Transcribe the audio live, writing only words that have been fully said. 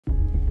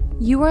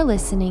You are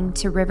listening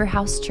to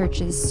Riverhouse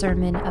Church's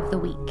Sermon of the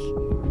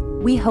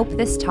Week. We hope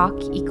this talk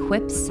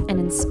equips and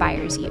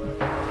inspires you.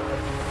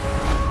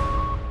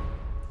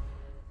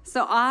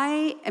 So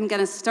I am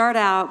going to start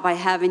out by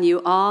having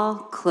you all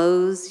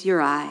close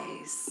your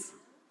eyes.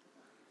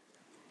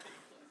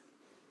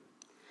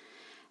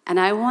 And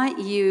I want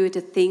you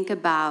to think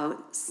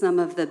about some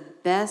of the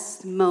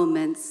best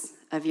moments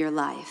of your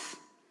life.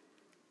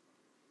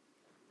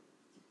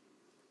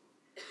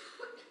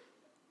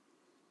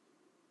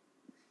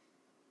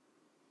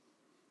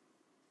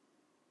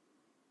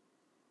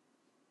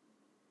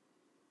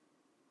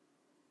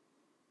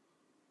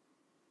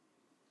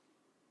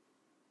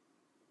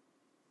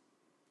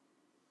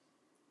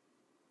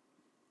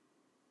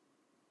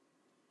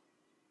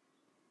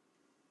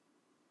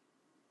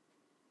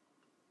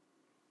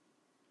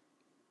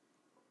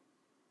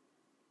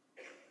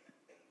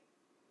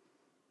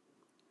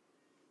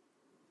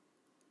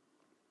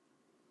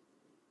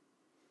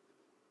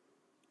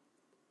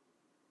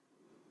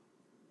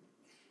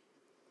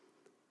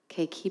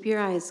 Okay, keep your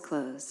eyes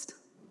closed.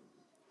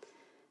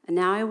 And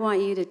now I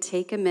want you to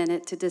take a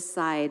minute to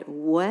decide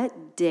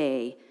what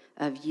day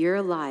of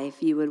your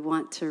life you would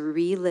want to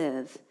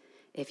relive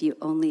if you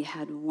only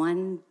had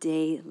one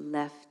day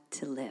left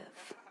to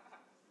live.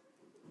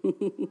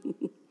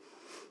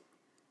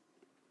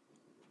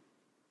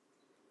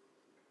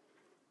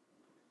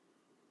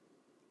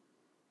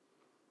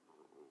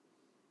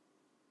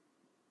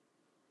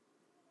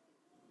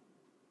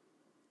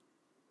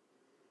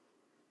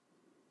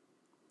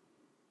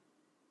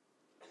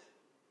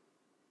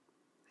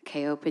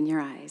 Okay, open your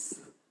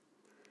eyes.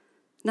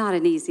 Not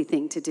an easy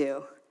thing to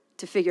do,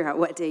 to figure out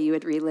what day you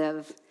would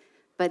relive,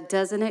 but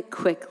doesn't it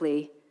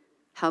quickly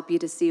help you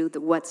to see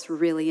what's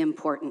really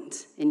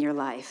important in your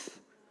life,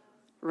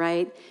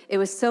 right? It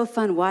was so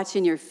fun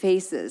watching your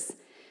faces.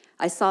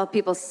 I saw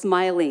people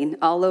smiling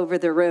all over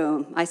the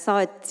room. I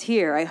saw a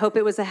tear. I hope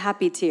it was a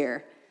happy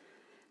tear.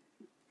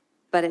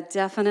 But it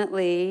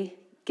definitely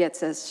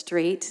gets us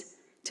straight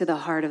to the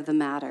heart of the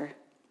matter.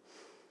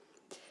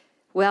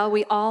 Well,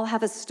 we all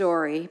have a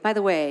story. By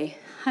the way,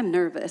 I'm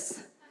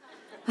nervous.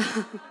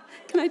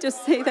 Can I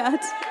just say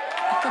that?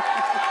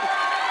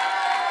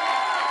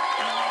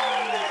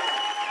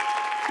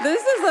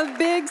 This is a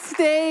big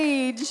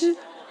stage.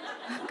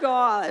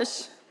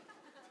 Gosh.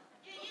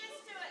 Get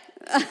used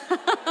to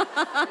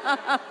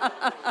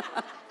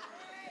it.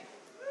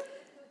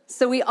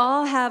 So we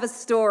all have a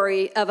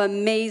story of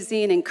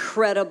amazing,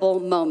 incredible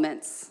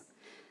moments.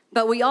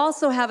 But we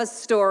also have a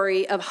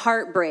story of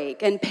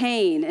heartbreak and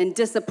pain and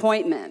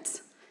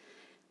disappointment.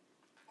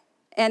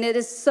 And it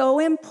is so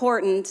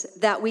important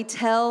that we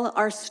tell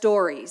our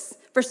stories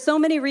for so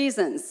many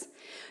reasons.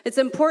 It's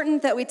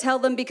important that we tell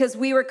them because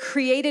we were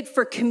created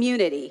for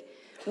community.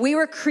 We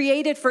were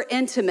created for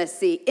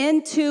intimacy.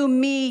 Into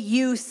me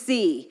you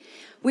see.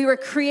 We were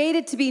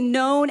created to be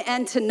known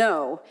and to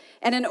know.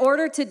 And in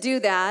order to do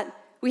that,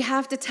 we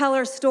have to tell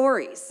our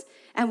stories.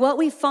 And what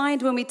we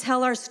find when we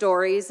tell our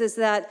stories is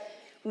that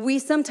we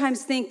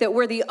sometimes think that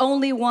we're the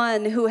only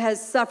one who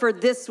has suffered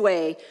this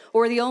way,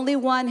 or the only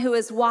one who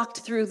has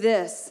walked through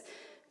this.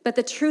 But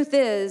the truth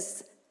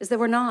is that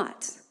we're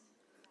not.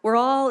 We're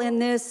all in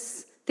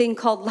this thing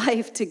called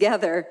life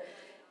together.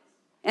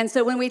 And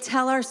so when we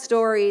tell our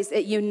stories,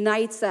 it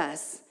unites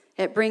us.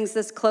 It brings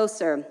us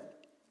closer.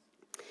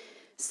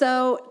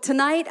 So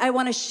tonight, I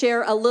want to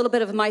share a little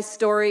bit of my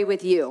story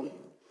with you.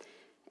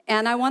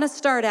 And I want to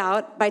start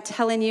out by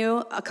telling you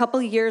a couple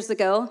of years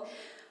ago,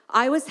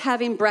 I was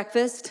having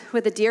breakfast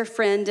with a dear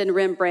friend in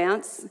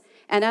Rembrandt's,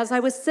 and as I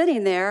was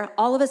sitting there,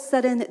 all of a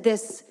sudden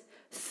this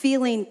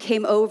feeling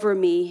came over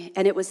me,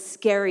 and it was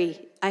scary.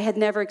 I had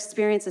never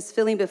experienced this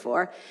feeling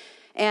before,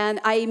 and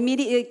I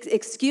immediately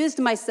excused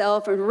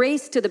myself and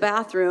raced to the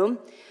bathroom,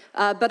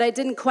 but I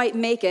didn't quite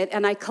make it,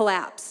 and I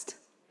collapsed.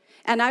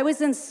 And I was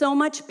in so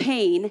much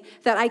pain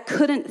that I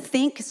couldn't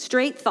think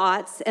straight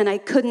thoughts, and I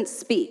couldn't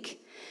speak.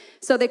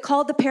 So they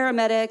called the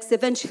paramedics.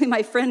 Eventually,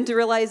 my friend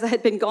realized I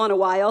had been gone a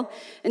while,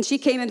 and she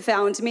came and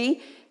found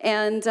me.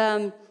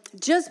 And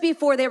just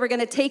before they were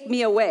going to take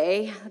me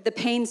away, the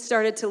pain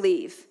started to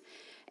leave.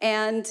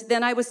 And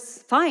then I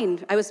was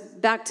fine. I was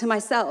back to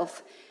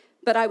myself,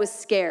 but I was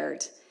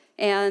scared.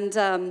 And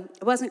I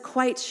wasn't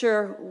quite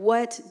sure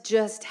what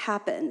just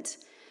happened.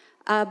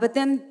 But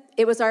then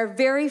it was our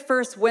very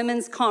first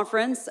women's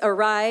conference,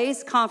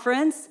 Arise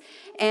conference,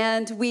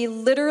 and we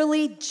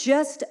literally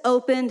just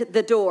opened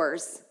the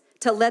doors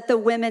to let the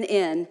women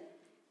in,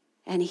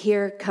 and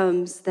here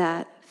comes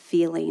that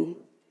feeling.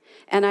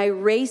 And I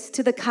raced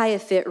to the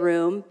Chi-Fit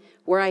room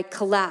where I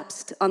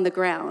collapsed on the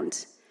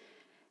ground.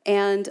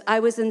 And I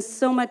was in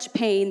so much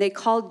pain. They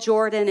called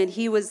Jordan, and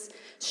he was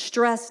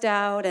stressed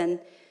out.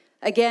 And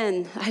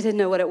again, I didn't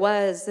know what it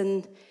was.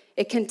 And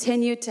it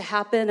continued to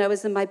happen. I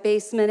was in my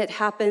basement. It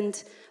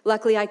happened.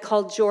 Luckily, I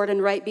called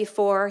Jordan right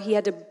before. He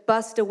had to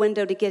bust a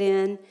window to get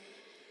in.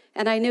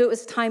 And I knew it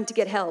was time to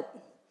get help.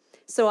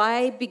 So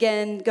I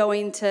began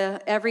going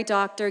to every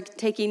doctor,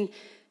 taking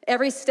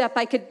every step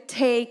I could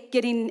take,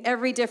 getting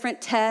every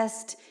different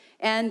test,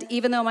 And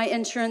even though my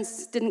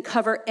insurance didn't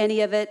cover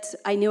any of it,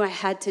 I knew I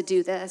had to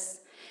do this.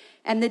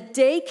 And the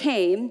day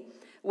came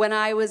when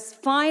I was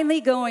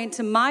finally going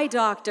to my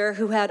doctor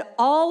who had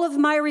all of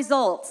my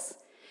results,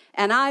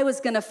 and I was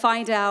going to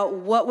find out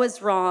what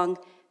was wrong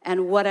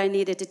and what I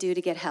needed to do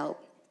to get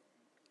help.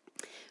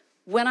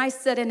 When I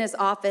sat in his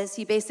office,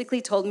 he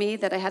basically told me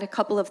that I had a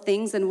couple of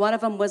things, and one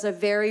of them was a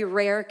very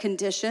rare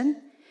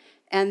condition,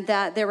 and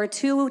that there were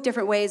two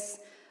different ways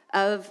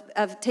of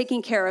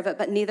taking care of it,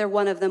 but neither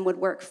one of them would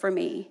work for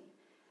me.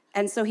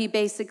 And so he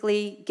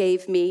basically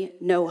gave me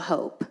no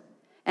hope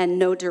and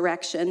no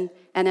direction.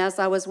 And as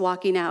I was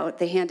walking out,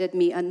 they handed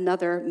me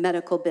another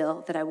medical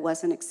bill that I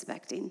wasn't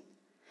expecting.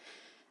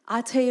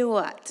 I'll tell you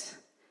what,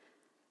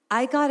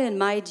 I got in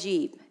my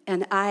Jeep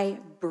and I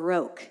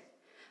broke.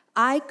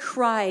 I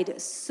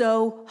cried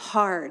so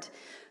hard.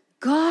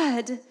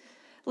 God,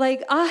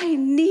 like, I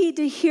need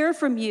to hear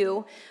from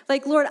you.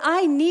 Like, Lord,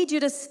 I need you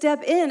to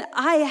step in.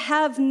 I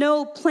have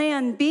no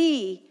plan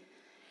B.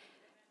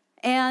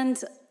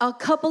 And a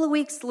couple of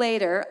weeks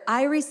later,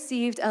 I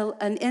received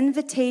an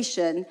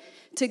invitation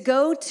to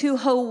go to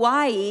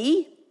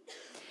Hawaii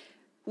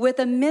with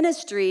a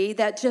ministry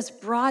that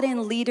just brought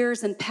in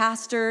leaders and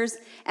pastors,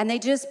 and they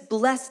just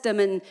blessed them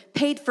and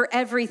paid for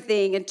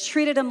everything and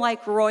treated them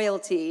like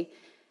royalty.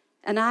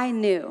 And I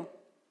knew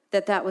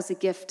that that was a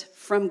gift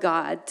from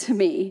God to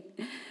me,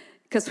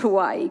 because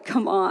Hawaii,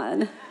 come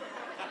on.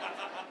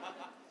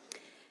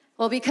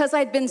 Well, because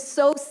I'd been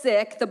so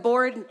sick, the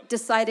board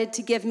decided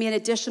to give me an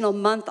additional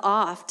month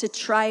off to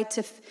try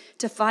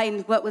to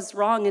find what was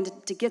wrong and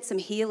to get some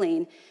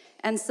healing.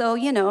 And so,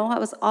 I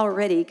was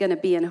already going to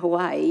be in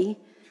Hawaii,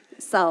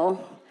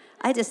 so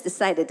I just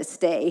decided to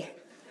stay.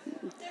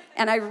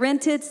 And I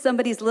rented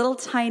somebody's little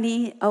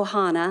tiny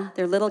ohana,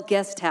 their little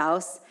guest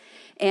house,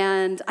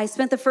 and I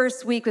spent the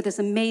first week with this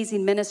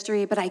amazing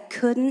ministry, but I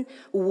couldn't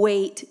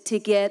wait to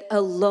get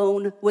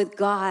alone with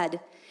God.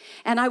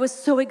 And I was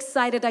so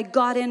excited. I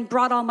got in,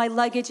 brought all my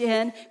luggage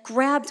in,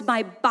 grabbed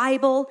my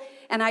Bible,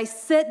 and I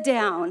sat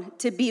down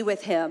to be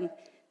with him.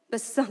 But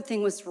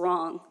something was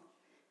wrong.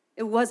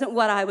 It wasn't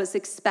what I was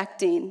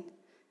expecting.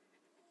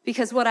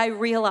 Because what I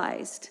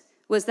realized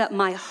was that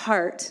my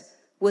heart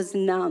was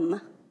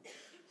numb.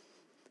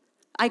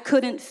 I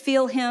couldn't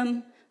feel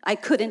him. I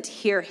couldn't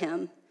hear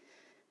him.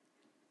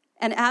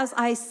 And as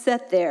I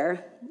sat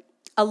there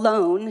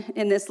alone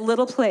in this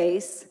little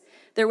place,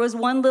 there was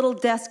one little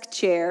desk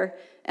chair,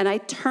 and I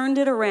turned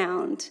it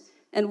around,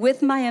 and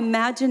with my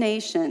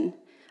imagination,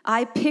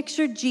 I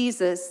pictured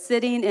Jesus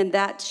sitting in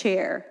that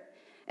chair,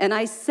 and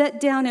I sat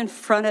down in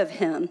front of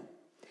him,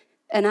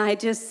 and I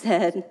just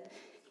said,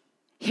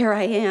 "Here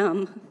I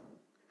am.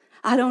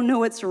 I don't know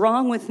what's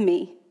wrong with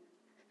me.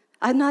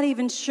 I'm not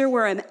even sure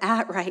where I'm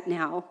at right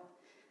now.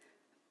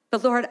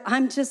 But Lord,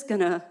 I'm just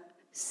gonna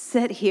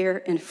sit here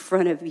in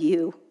front of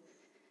you,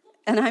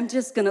 and I'm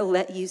just gonna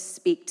let you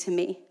speak to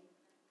me."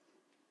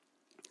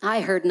 I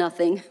heard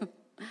nothing,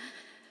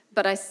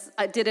 but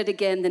I did it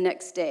again the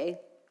next day,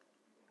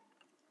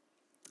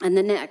 and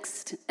the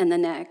next, and the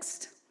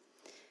next.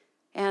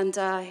 And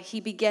he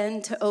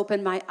began to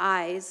open my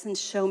eyes and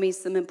show me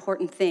some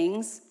important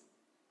things.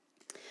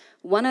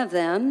 One of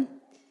them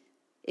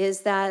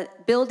is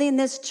that building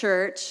this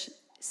church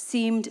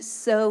seemed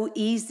so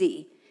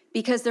easy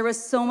because there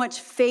was so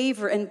much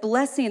favor and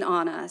blessing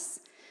on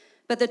us.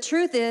 But the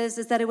truth is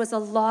that it was a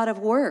lot of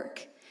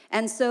work.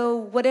 And so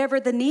whatever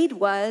the need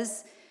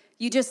was,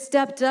 you just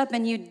stepped up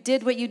and you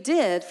did what you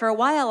did. For a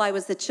while, I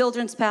was the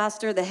children's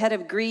pastor, the head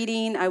of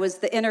greeting. I was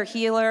the inner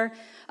healer.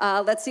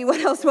 Let's see,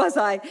 what else was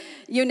I?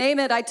 You name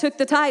it, I took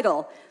the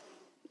title.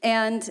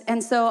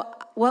 And so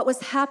what was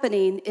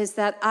happening is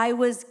that I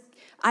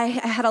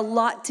had a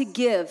lot to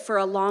give for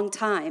a long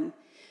time.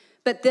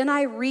 But then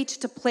I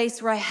reached a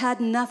place where I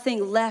had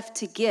nothing left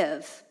to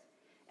give,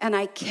 and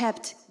I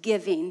kept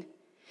giving.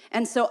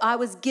 And so I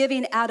was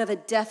giving out of a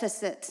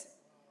deficit,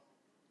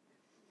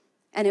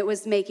 and it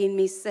was making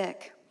me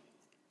sick.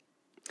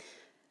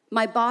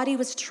 My body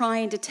was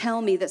trying to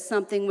tell me that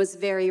something was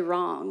very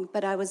wrong,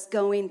 but I was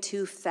going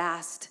too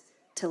fast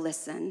to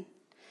listen.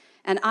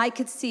 And I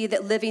could see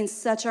that living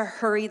such a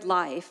hurried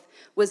life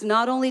was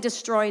not only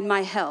destroying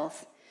my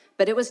health,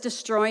 but it was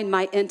destroying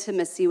my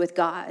intimacy with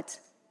God.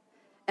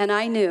 And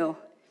I knew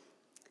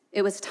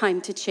it was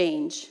time to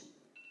change.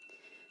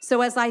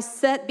 So as I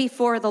sat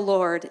before the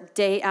Lord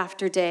day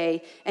after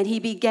day, and he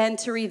began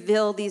to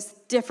reveal these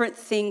different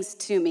things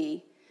to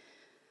me,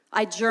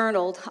 I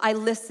journaled, I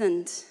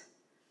listened.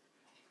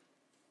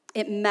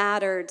 It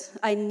mattered.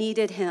 I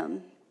needed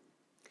him.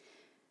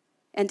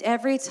 And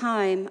every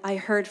time I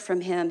heard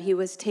from him, he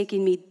was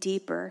taking me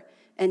deeper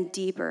and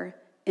deeper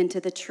into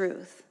the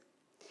truth.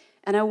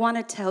 And I want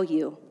to tell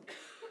you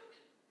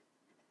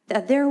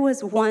that there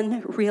was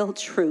one real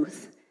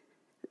truth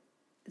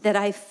that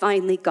I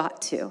finally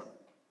got to.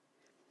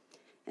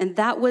 And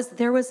that was,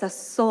 there was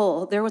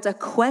a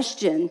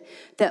question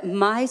that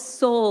my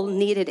soul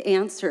needed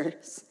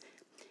answers,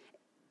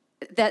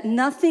 that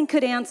nothing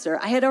could answer.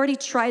 I had already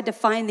tried to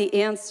find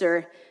the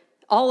answer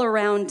all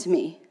around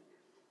me.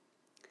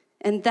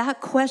 And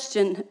that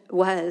question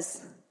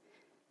was,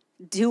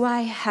 do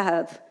I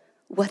have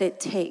what it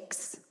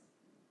takes?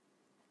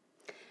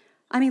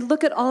 I mean,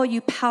 look at all you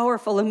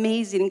powerful,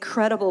 amazing,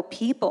 incredible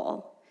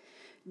people.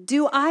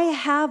 Do I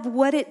have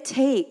what it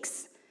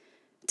takes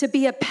to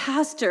be a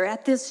pastor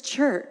at this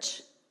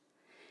church?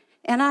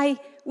 And I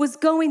was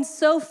going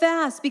so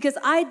fast because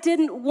I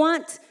didn't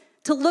want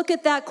to look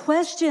at that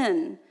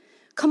question.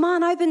 Come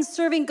on, I've been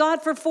serving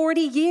God for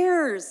 40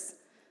 years.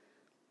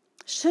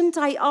 Shouldn't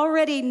I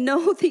already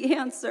know the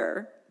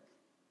answer?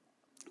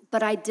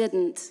 But I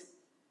didn't.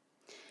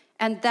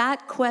 And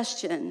that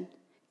question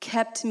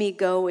kept me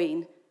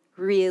going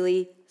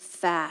really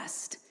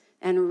fast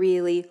and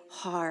really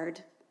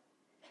hard.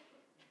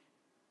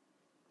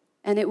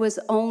 And it was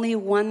only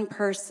one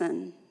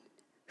person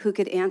who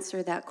could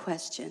answer that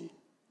question,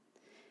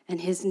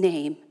 and his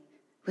name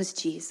was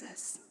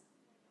Jesus.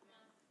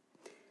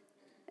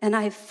 And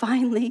I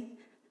finally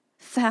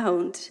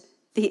found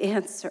the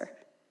answer.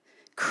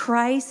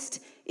 Christ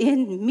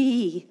in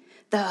me,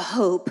 the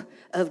hope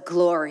of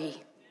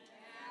glory.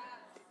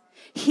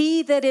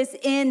 He that is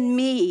in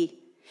me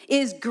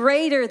is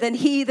greater than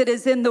he that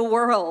is in the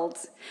world.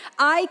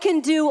 I can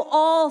do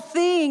all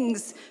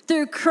things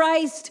through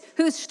Christ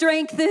who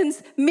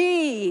strengthens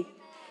me.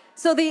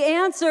 So the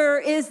answer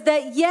is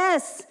that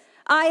yes,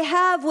 I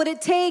have what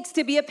it takes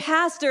to be a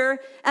pastor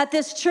at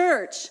this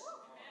church.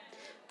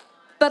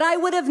 But I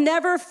would have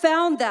never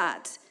found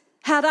that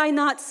had I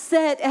not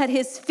sat at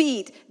his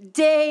feet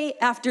day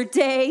after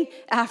day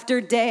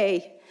after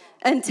day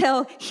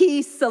until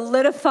he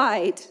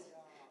solidified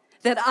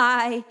that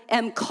I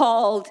am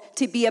called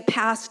to be a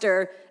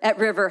pastor at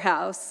River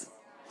House.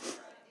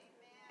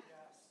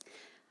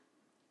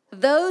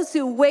 Those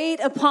who wait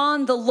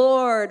upon the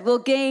Lord will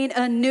gain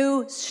a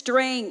new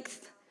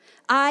strength.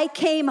 I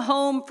came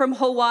home from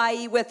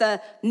Hawaii with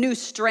a new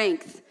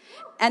strength,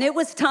 and it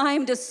was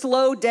time to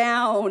slow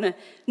down.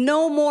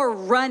 No more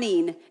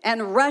running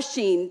and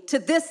rushing to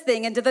this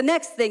thing and to the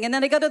next thing, and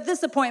then I go to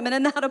this appointment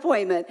and that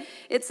appointment.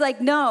 It's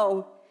like,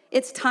 no,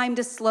 it's time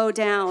to slow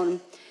down.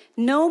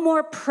 No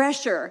more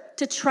pressure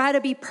to try to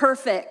be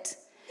perfect.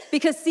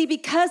 Because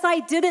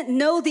I didn't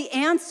know the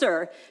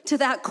answer to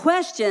that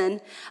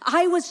question,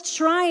 I was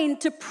trying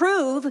to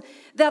prove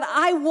that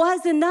I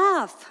was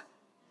enough,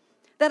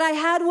 that I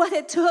had what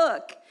it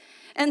took.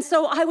 And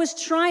so I was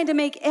trying to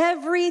make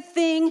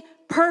everything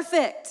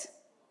perfect.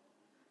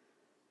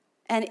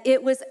 And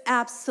it was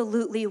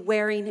absolutely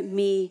wearing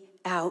me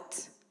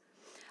out.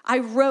 I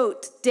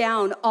wrote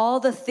down all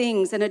the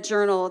things in a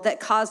journal that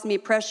caused me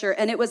pressure,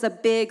 and it was a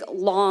big,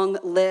 long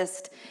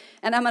list.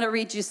 And I'm going to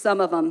read you some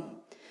of them.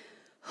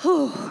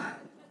 Whew.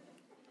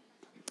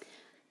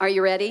 Are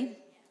you ready?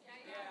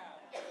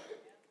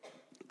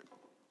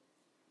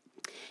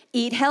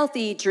 Eat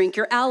healthy, drink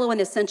your aloe and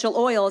essential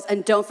oils,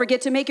 and don't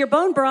forget to make your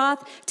bone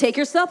broth. Take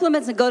your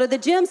supplements and go to the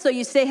gym so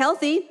you stay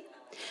healthy.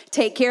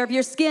 Take care of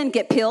your skin.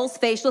 Get pills,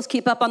 facials,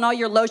 keep up on all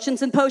your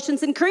lotions and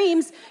potions and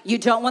creams. You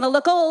don't want to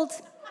look old.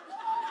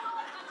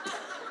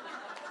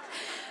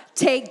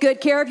 Take good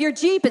care of your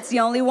Jeep. It's the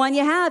only one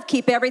you have.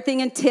 Keep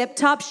everything in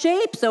tip-top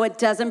shape so it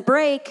doesn't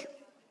break.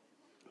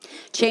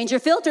 Change your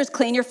filters,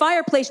 clean your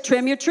fireplace,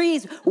 trim your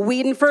trees,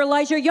 weed and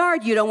fertilize your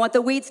yard. You don't want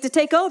the weeds to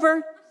take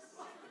over.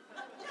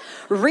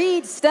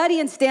 Read, study,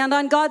 and stand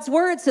on God's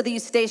word so that you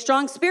stay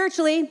strong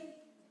spiritually.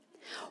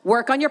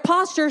 Work on your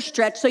posture,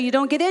 stretch so you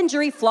don't get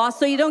injury, floss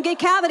so you don't get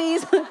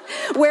cavities,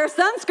 wear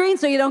sunscreen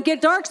so you don't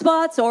get dark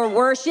spots, or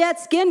worse yet,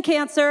 skin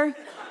cancer.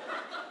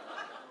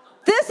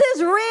 This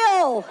is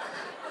real.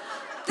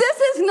 This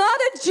is not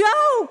a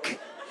joke.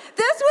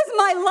 This was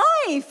my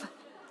life.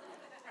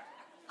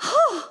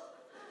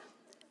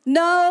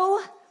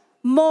 No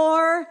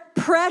more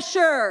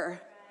pressure.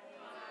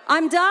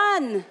 I'm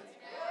done.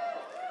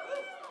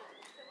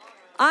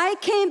 I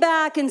came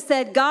back and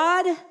said,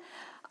 God,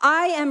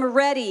 I am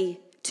ready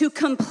to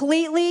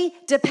completely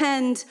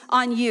depend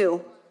on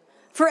you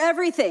for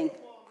everything.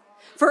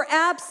 For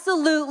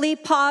absolutely,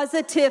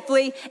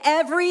 positively,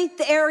 every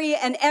area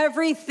and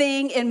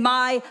everything in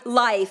my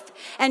life.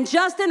 And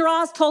Justin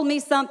Ross told me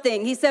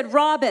something. He said,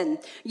 Robin,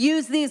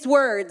 use these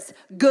words,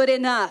 good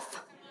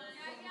enough.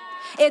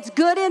 It's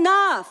good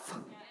enough.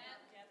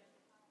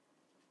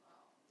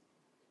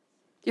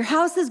 Your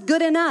house is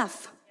good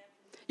enough.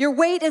 Your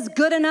weight is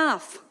good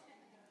enough.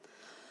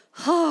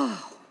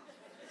 Oh,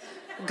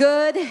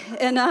 good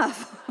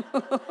enough.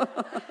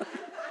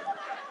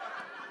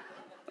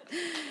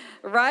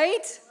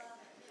 Right?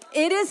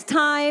 It is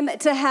time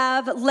to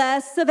have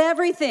less of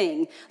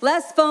everything.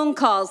 Less phone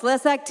calls,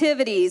 less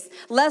activities,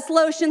 less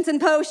lotions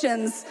and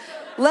potions,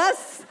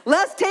 less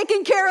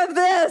taking care of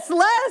this,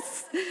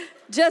 less.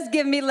 Just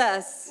give me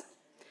less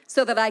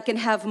so that I can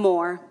have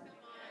more.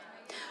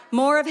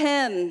 More of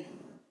him,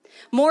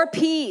 more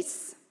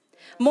peace,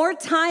 more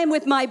time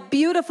with my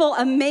beautiful,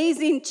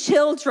 amazing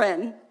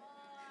children,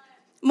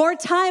 more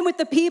time with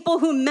the people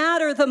who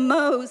matter the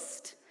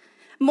most.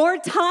 More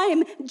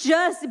time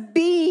just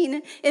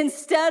being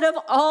instead of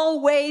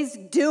always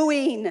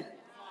doing.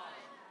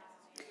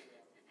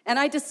 And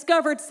I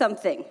discovered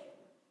something,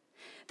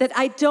 that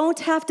I don't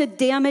have to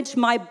damage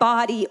my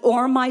body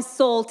or my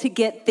soul to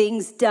get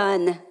things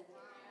done.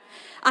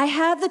 I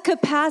have the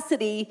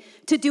capacity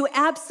to do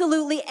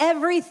absolutely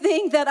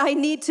everything that I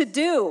need to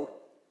do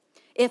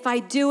if I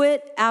do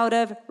it out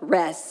of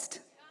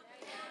rest.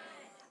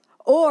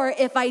 Or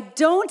if I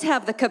don't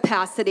have the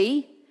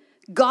capacity,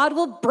 God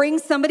will bring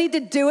somebody to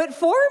do it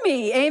for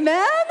me.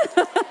 Amen?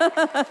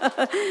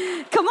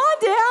 Come on,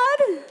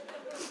 Dad.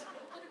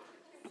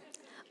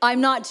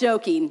 I'm not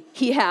joking.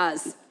 He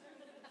has.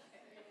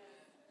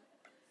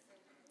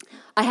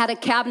 I had a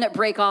cabinet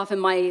break off in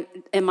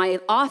my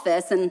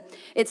office, and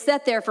it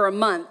sat there for a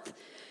month.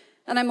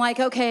 And I'm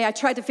like, okay, I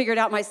tried to figure it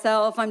out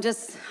myself. I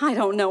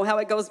don't know how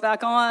it goes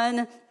back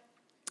on.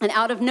 And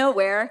out of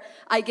nowhere,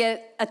 I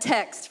get a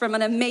text from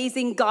an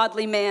amazing,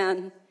 godly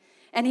man.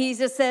 And he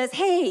just says,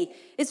 hey,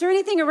 is there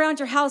anything around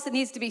your house that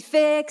needs to be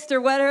fixed or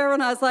whatever?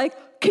 And I was like,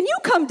 can you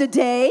come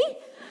today?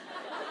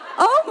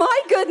 Oh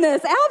my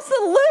goodness,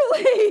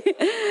 absolutely.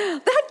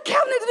 That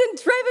cabinet had been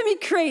driving me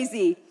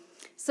crazy.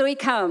 So he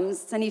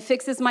comes and he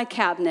fixes my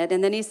cabinet,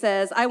 and then he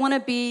says, I want to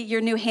be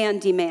your new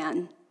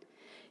handyman.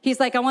 He's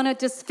like, I want to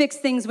just fix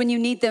things when you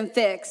need them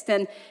fixed.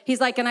 And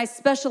he's like, and I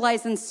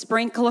specialize in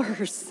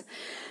sprinklers.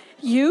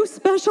 You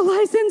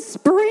specialize in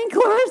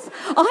sprinklers?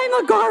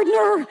 I'm a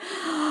gardener.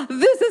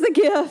 This is a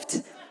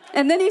gift.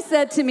 And then he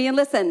said to me, and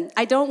listen,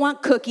 I don't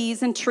want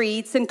cookies and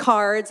treats and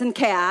cards and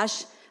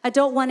cash. I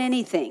don't want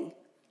anything.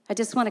 I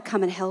just want to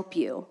come and help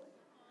you.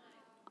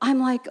 I'm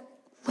like,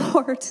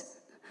 Lord,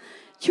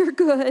 you're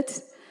good.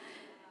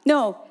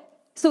 No.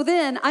 So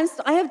then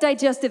I have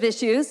digestive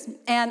issues,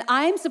 and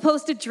I'm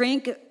supposed to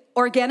drink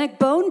organic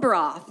bone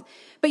broth.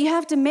 But you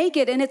have to make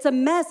it, and it's a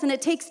mess, and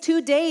it takes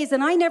 2 days,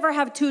 and I never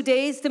have 2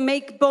 days to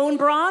make bone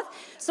broth,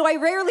 so I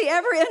rarely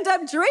ever end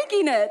up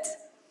drinking it.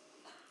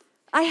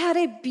 I had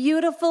a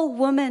beautiful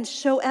woman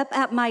show up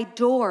at my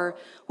door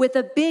with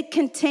a big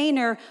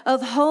container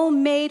of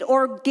homemade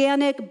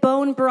organic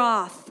bone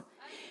broth.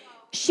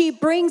 She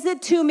brings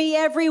it to me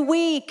every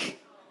week.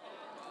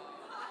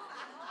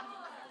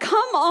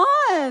 Come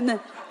on.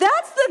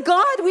 That's the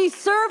God we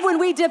serve when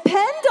we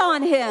depend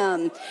on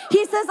him.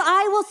 He says,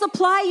 I will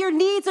supply your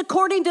needs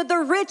according to the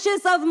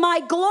riches of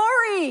my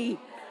glory.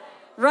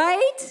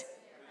 Right?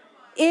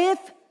 If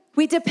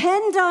we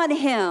depend on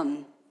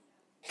him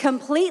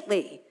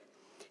completely.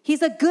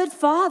 He's a good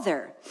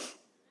father.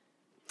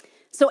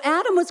 So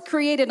Adam was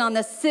created on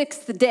the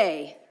 6th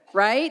day,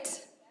 right?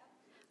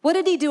 What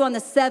did he do on the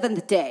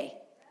 7th day?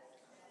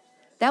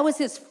 That was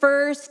his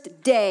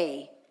first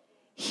day.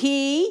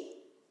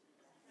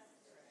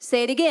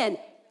 Say it again.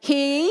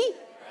 He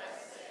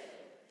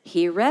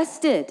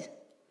rested.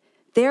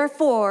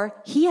 Therefore,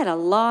 he had a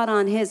lot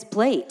on his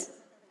plate.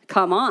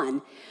 Come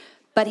on.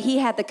 But he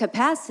had the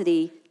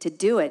capacity to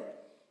do it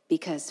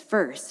because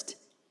first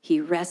he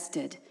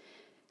rested.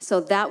 So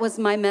that was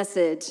my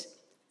message.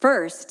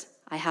 First,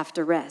 I have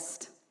to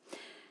rest.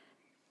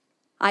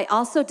 I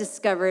also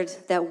discovered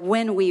that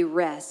when we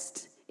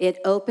rest, it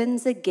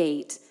opens a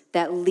gate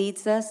that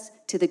leads us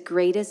to the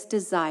greatest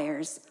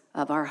desires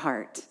of our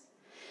heart.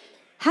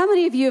 How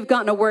many of you have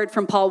gotten a word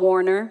from Paul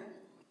Warner?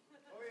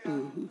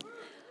 Mm-hmm.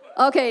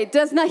 Okay,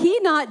 does he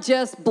not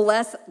just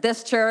bless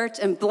this church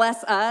and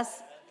bless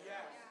us?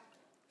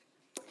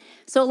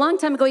 So a long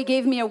time ago, he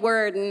gave me a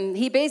word, and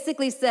he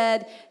basically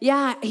said,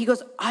 yeah, he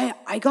goes,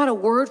 I got a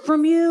word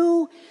from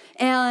you,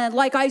 and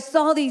like I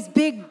saw these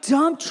big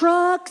dump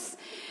trucks,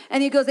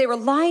 and he goes, they were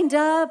lined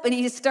up, and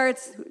he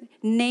starts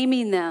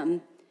naming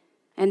them,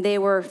 and they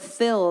were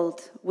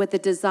filled with the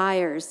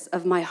desires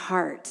of my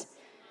heart.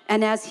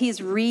 And as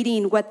he's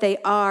reading what they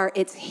are,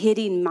 it's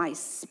hitting my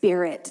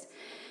spirit.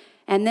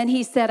 And then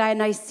he said,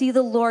 and I see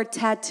the Lord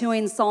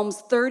tattooing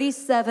Psalms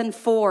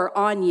 37:4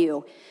 on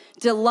you.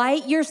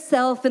 Delight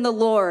yourself in the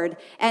Lord,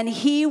 and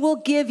he will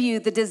give you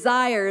the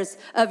desires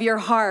of your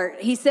heart.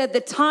 He said, the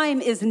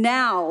time is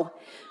now.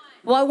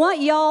 Well, I want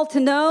y'all to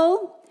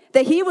know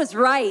that he was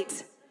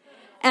right.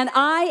 And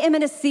I am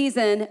in a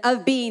season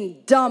of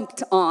being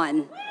dumped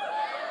on.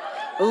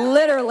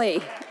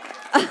 Literally.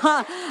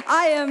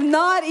 I am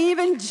not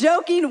even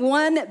joking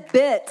one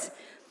bit.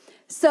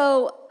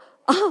 So,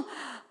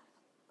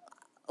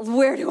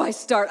 where do I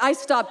start? I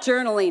stopped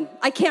journaling.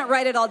 I can't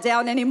write it all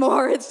down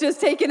anymore. It's just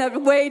taking up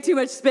way too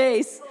much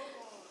space.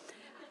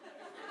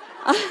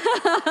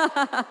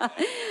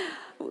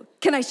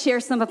 Can I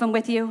share some of them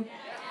with you?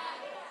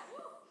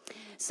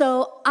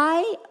 So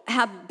I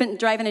have been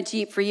driving a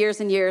Jeep for years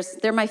and years.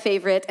 They're my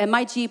favorite. And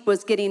my Jeep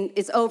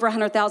it's over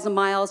 100,000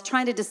 miles,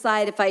 trying to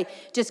decide if I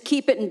just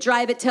keep it and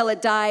drive it till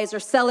it dies or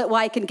sell it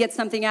while I can get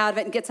something out of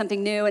it and get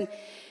something new. And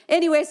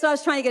anyway, so I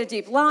was trying to get a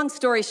Jeep. Long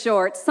story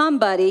short,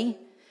 somebody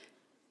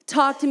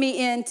talked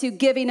me into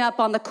giving up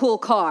on the cool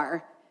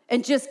car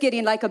and just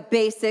getting like a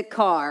basic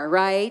car,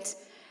 right?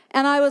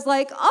 And I was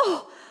like,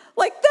 oh,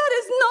 like that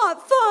is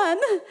not fun.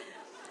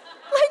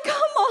 Like,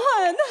 come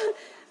on.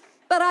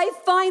 But I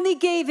finally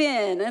gave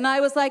in, and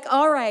I was like,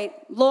 all right,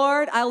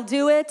 Lord, I'll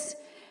do it.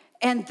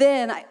 And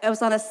then I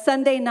was on a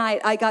Sunday night,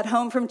 I got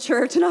home from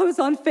church, and I was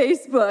on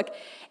Facebook,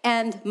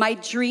 And my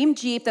dream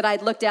Jeep that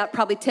I'd looked at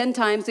probably 10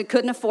 times and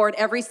couldn't afford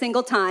every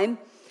single time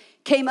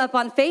came up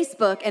on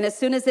Facebook. And as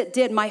soon as it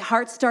did, my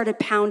heart started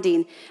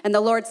pounding. And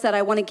the Lord said,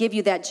 I want to give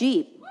you that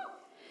Jeep.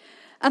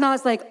 And I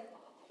was like,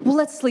 well,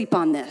 let's sleep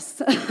on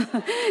this.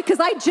 Because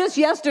I just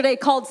yesterday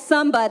called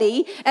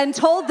somebody and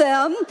told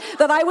them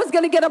that I was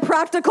going to get a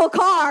practical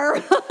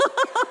car.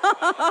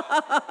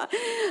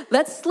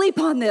 Let's sleep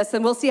on this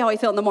and we'll see how I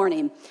feel in the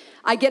morning.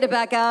 I get it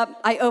back up.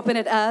 I open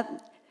it up.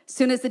 As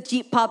soon as the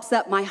Jeep pops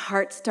up, my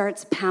heart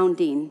starts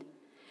pounding.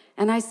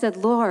 And I said,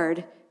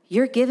 Lord,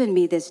 you're giving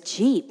me this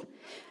Jeep.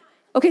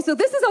 Okay, so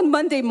this is on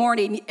Monday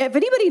morning. If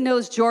anybody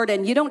knows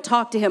Jordan, you don't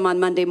talk to him on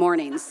Monday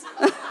mornings.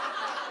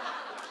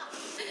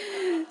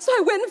 So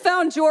I went and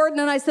found Jordan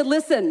and I said,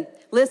 listen,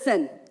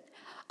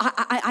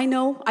 I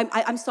know,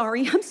 I'm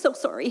sorry, I'm so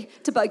sorry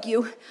to bug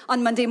you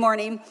on Monday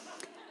morning.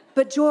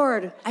 But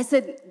Jord, I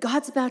said,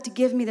 God's about to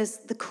give me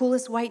the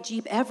coolest white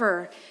Jeep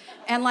ever.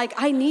 And like,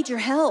 I need your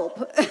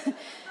help.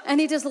 And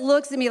he just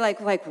looks at me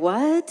like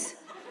what?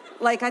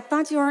 Like, I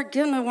thought you weren't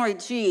getting a white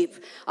Jeep.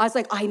 I was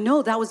like, I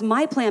know, that was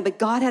my plan, but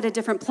God had a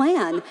different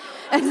plan.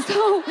 And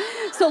so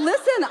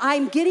listen,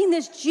 I'm getting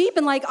this Jeep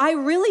and like, I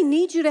really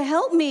need you to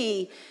help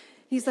me.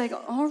 He's like,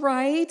 all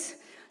right.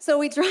 So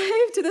we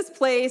drive to this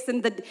place,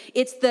 and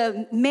it's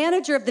the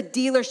manager of the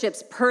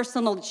dealership's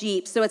personal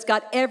Jeep, so it's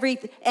got every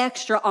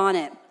extra on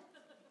it.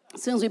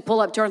 As soon as we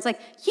pull up, Jordan's like,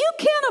 you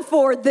can't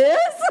afford this.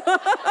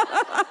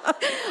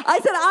 I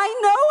said, I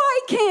know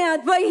I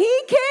can't, but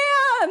he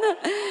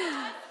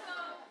can.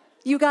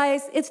 You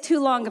guys, it's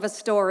too long of a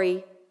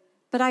story,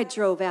 but I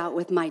drove out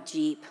with my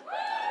Jeep.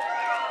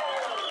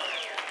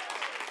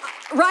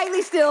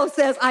 Riley still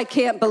says, I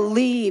can't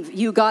believe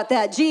you got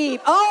that Jeep.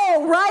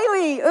 Oh,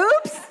 Riley,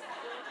 oops.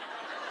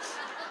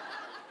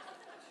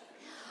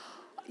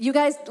 You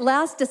guys,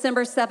 last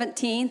December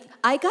 17th,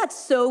 I got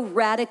so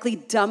radically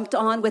dumped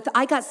on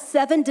I got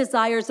 7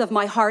 desires of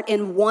my heart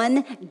in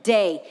one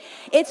day.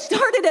 It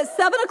started at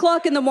 7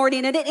 o'clock in the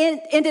morning and it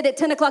ended at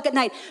 10 o'clock at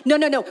night. No.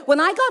 When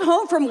I got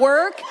home from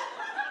work,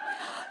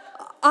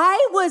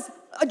 I was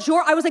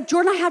like,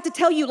 Jordan, I have to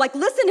tell you, like,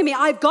 listen to me.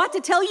 I've got to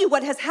tell you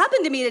what has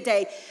happened to me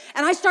today.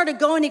 And I started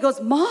going. He goes,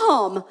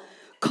 Mom,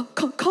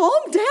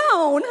 calm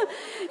down.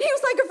 He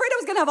was like afraid I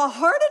was going to have a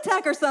heart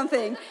attack or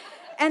something.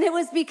 And it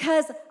was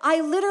because I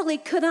literally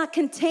could not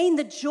contain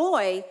the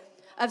joy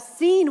of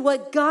seeing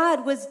what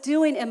God was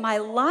doing in my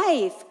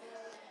life.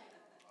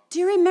 Do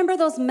you remember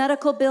those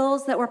medical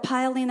bills that were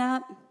piling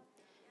up?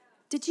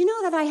 Did you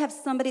know that I have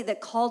somebody that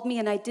called me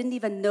and I didn't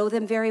even know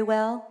them very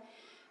well?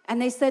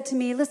 And they said to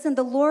me, listen,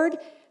 the Lord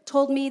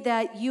told me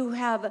that you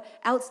have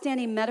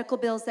outstanding medical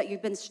bills that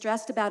you've been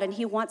stressed about, and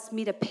he wants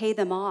me to pay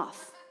them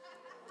off.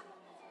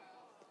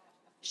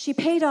 She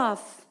paid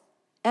off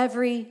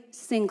every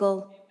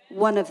single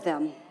one of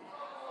them.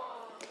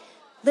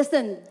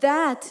 Listen,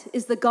 that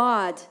is the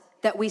God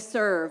that we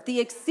serve, the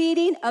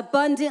exceeding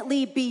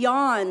abundantly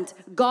beyond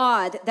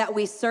God that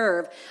we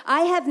serve.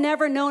 I have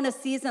never known a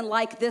season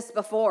like this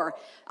before.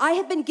 I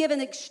have been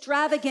given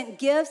extravagant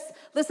gifts.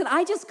 Listen,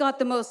 I just got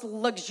the most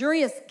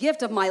luxurious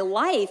gift of my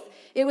life.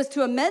 It was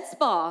to a med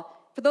spa.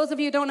 For those of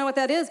you who don't know what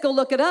that is, go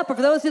look it up. Or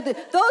for those of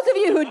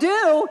you who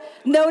do,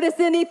 notice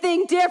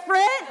anything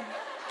different?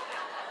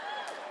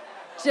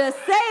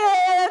 Just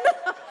saying.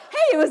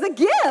 Hey, it was a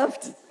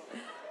gift.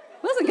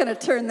 Wasn't gonna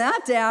turn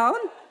that down.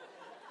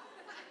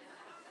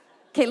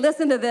 Okay,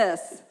 listen to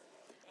this.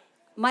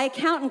 My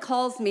accountant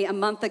calls me a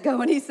month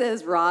ago and he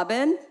says,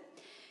 Robin,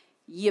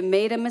 you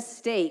made a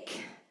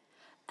mistake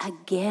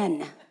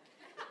again.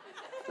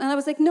 And I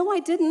was like, no, I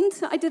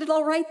didn't. I did it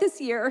all right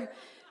this year.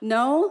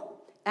 No,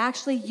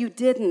 actually, you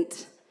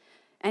didn't.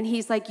 And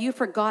he's like, you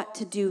forgot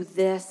to do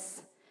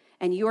this,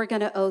 and you are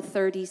gonna owe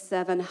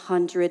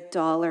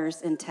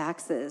 $3,700 in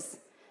taxes.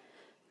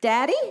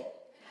 Daddy?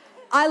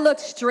 I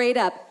looked straight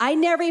up. I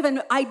never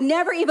even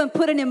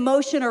put an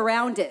emotion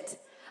around it.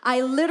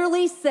 I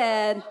literally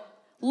said,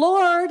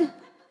 Lord,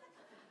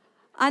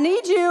 I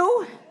need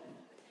you.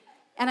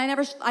 And I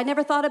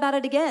never thought about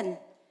it again.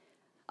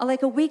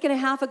 Like a week and a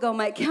half ago,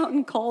 my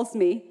accountant calls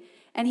me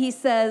and he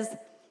says,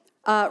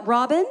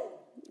 Robin,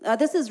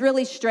 this is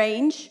really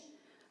strange,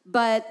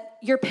 but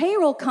your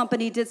payroll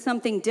company did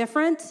something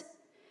different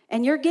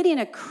and you're getting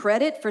a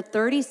credit for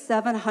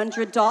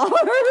 $3,700.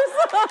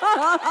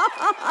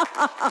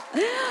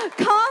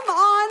 Come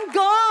on,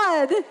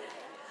 God.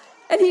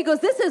 And he goes,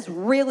 this is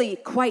really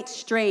quite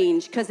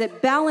strange because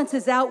it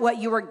balances out what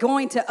you were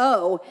going to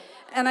owe.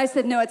 And I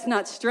said, no, it's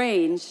not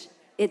strange.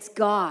 It's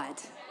God.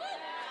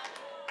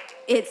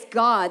 It's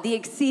God, the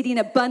exceeding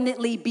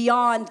abundantly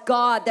beyond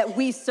God that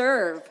we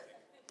serve.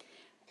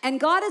 And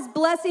God is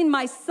blessing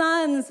my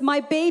sons, my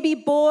baby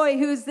boy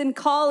who's in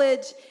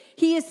college.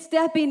 He is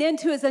stepping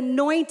into his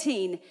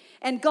anointing.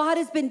 And God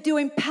has been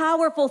doing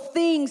powerful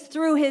things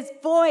through his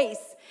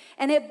voice.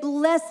 And it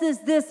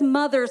blesses this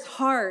mother's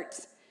heart.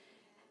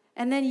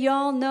 And then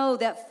y'all know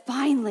that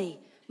finally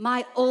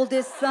my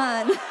oldest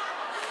son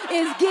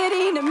is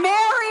getting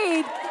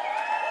married.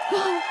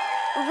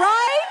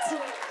 Right?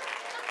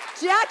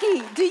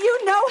 Jackie, do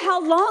you know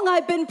how long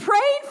I've been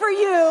praying for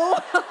you?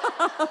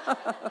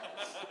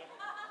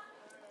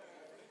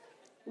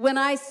 When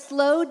I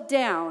slowed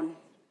down,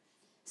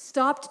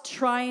 stopped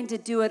trying to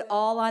do it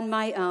all on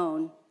my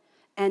own,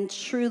 and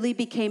truly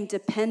became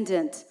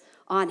dependent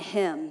on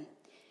him,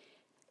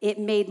 it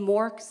made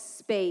more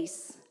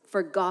space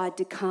for God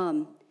to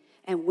come.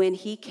 And when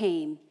he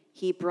came,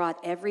 he brought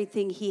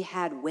everything he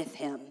had with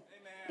him.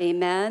 Amen.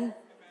 Amen.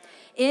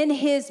 In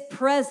his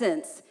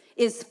presence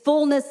is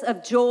fullness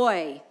of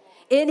joy.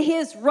 In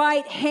his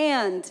right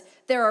hand,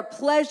 there are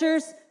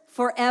pleasures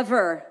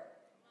forever.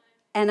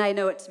 And I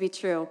know it to be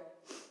true.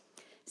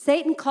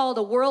 Satan called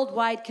a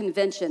worldwide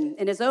convention.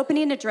 In his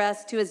opening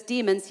address to his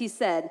demons, he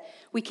said,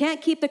 we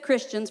can't keep the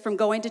Christians from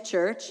going to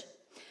church,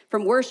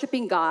 from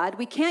worshiping God.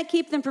 We can't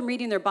keep them from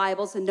reading their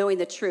Bibles and knowing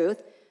the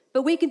truth,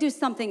 but we can do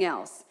something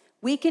else.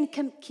 We can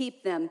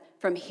keep them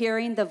from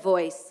hearing the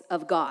voice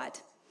of God.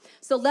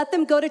 So let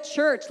them go to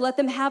church. Let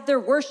them have their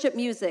worship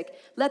music.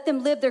 Let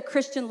them live their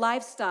Christian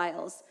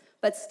lifestyles,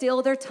 but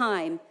steal their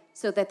time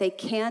so that they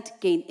can't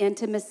gain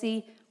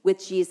intimacy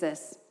with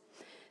Jesus.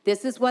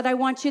 This is what I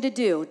want you to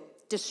do.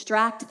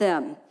 Distract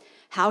them.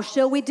 How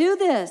shall we do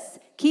this?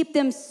 Keep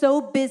them so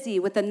busy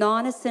with the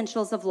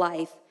non-essentials of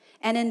life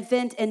and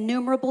invent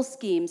innumerable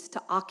schemes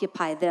to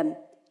occupy them,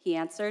 he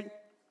answered.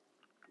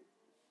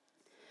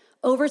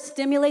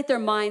 Overstimulate their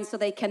minds so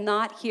they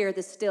cannot hear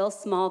the still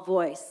small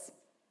voice.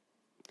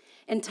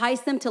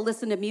 Entice them to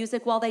listen to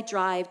music while they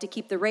drive, to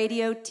keep the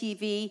radio,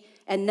 TV,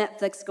 and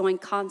Netflix going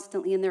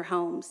constantly in their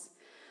homes.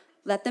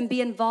 Let them be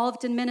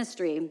involved in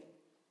ministry,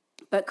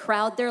 but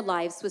crowd their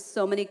lives with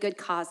so many good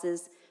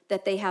causes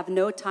that they have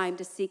no time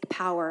to seek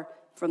power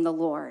from the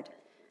Lord.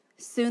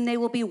 Soon they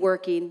will be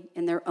working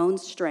in their own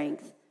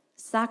strength,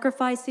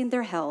 sacrificing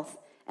their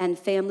health and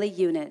family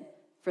unit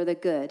for the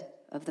good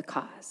of the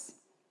cause.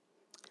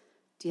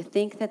 Do you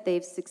think that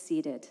they've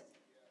succeeded?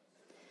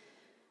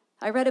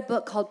 I read a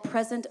book called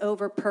Present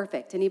Over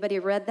Perfect. Anybody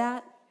read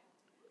that?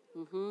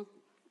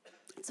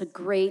 It's a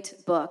great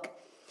book.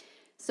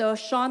 So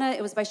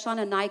it was by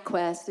Shauna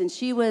Nyquist, and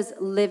she was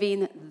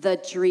living the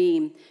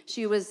dream.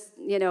 She was,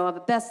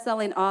 a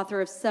best-selling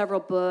author of several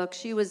books.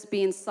 She was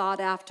being sought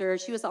after.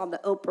 She was on the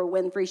Oprah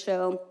Winfrey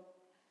Show.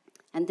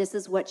 And this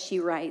is what she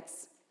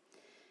writes.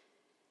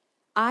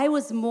 I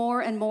was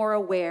more and more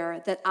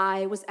aware that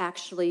I was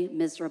actually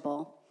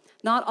miserable.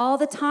 Not all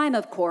the time,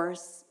 of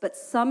course, but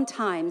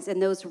sometimes in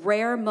those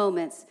rare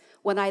moments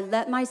when I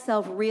let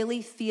myself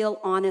really feel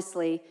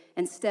honestly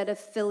instead of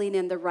filling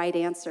in the right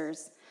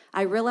answers,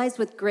 I realized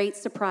with great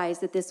surprise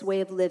that this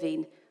way of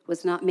living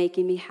was not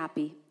making me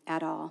happy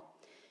at all.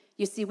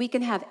 You see, we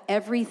can have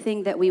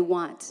everything that we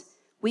want.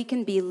 We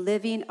can be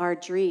living our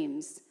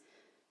dreams,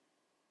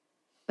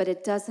 but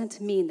it doesn't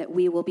mean that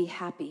we will be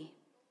happy.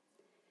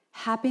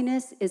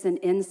 Happiness is an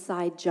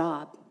inside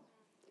job.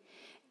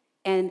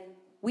 And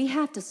we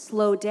have to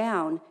slow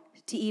down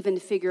to even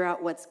figure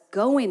out what's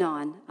going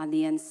on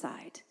the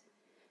inside.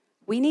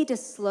 We need to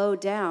slow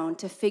down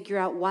to figure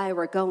out why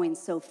we're going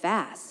so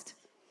fast.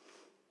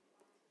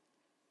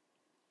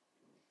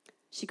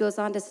 She goes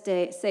on to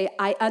say,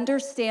 I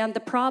understand the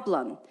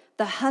problem.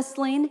 The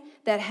hustling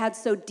that had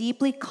so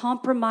deeply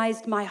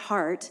compromised my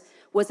heart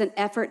was an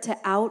effort to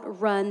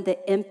outrun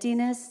the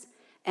emptiness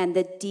and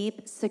the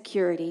deep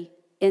insecurity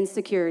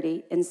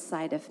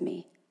inside of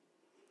me.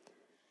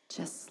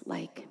 Just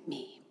like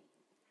me,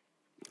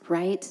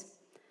 right?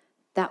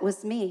 That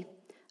was me.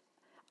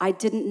 I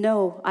didn't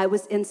know I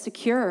was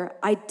insecure.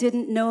 I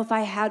didn't know if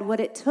I had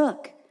what it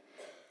took.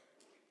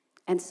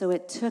 And so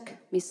it took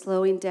me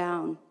slowing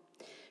down.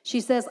 She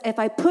says, if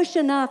I push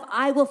enough,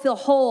 I will feel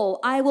whole.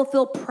 I will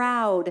feel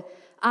proud.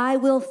 I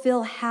will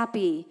feel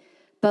happy.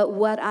 But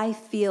what I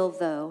feel,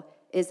 though,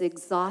 is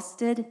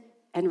exhausted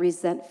and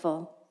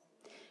resentful.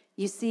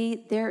 You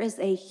see, there is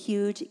a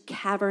huge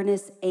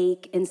cavernous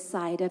ache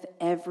inside of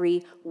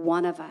every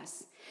one of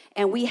us.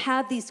 And we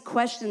have these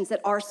questions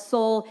that our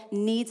soul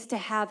needs to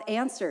have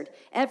answered,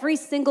 every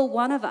single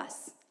one of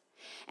us.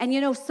 And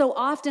so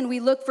often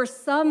we look for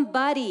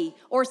somebody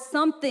or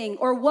something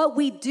or what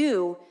we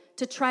do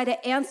to try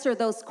to answer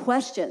those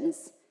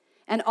questions.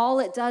 And all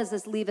it does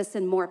is leave us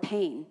in more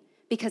pain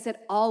because it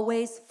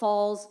always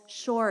falls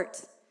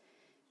short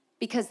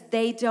because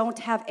they don't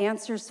have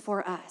answers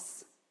for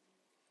us.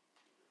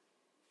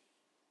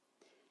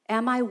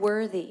 Am I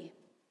worthy?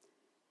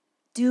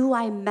 Do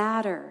I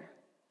matter?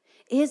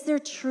 Is there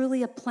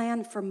truly a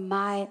plan for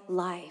my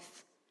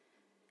life?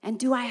 And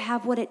do I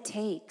have what it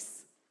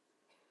takes?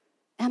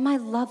 Am I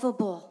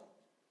lovable?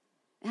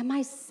 Am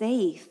I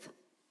safe?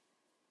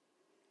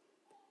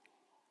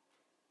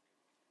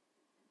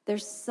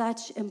 There's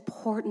such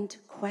important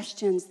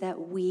questions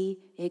that we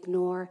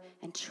ignore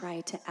and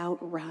try to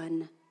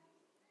outrun.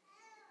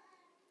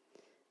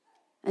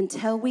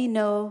 Until we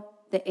know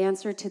the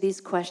answer to these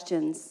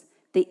questions,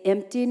 the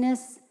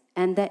emptiness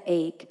and the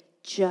ache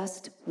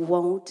just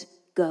won't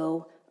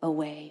go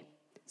away.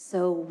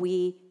 So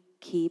we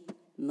keep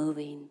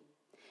moving.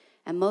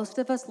 And most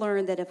of us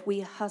learn that if we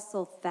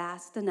hustle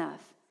fast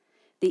enough,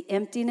 the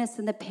emptiness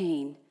and the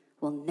pain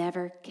will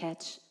never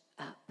catch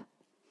up.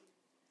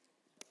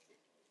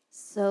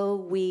 So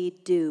we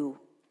do,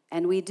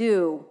 and we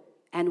do,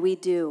 and we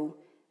do,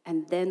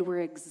 and then we're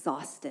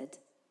exhausted.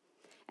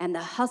 And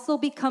the hustle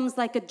becomes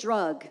like a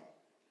drug.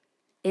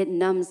 It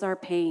numbs our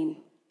pain.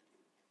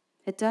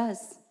 It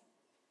does.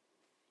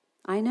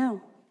 I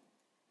know.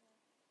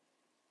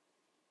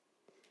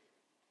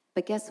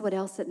 But guess what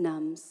else it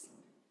numbs?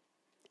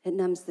 It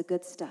numbs the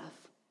good stuff.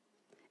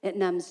 It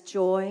numbs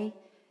joy.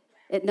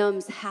 It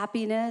numbs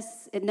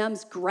happiness. It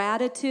numbs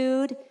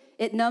gratitude.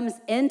 It numbs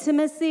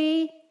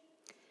intimacy.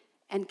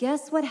 And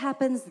guess what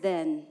happens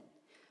then?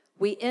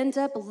 We end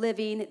up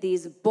living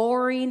these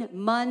boring,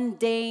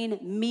 mundane,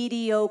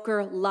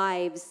 mediocre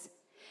lives.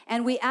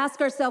 And we ask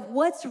ourselves,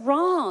 what's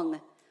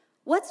wrong?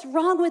 What's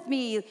wrong with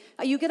me?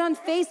 You get on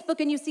Facebook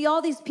and you see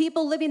all these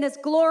people living this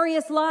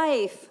glorious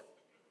life.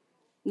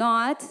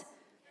 Not.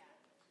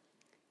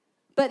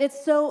 But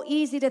it's so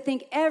easy to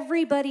think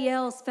everybody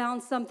else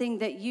found something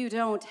that you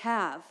don't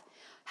have.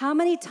 How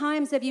many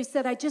times have you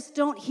said, I just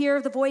don't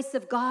hear the voice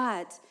of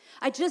God?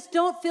 I just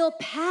don't feel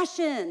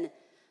passion.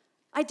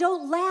 I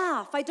don't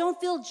laugh. I don't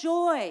feel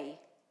joy.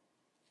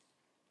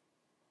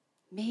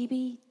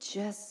 Maybe,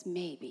 just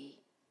maybe,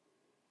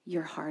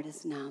 your heart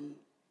is numb.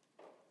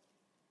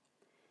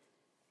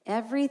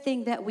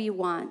 Everything that we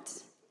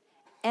want,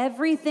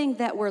 everything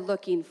that we're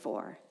looking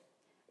for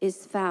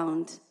is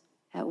found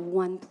at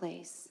one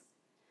place,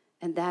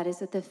 and that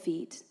is at the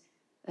feet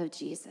of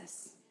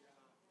Jesus.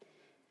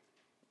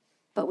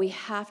 But we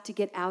have to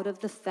get out of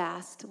the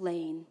fast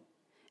lane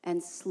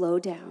and slow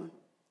down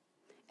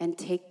and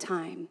take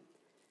time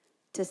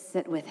to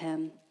sit with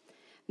him.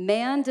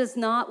 Man does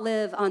not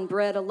live on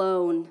bread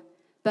alone,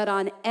 but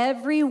on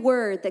every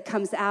word that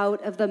comes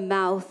out of the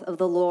mouth of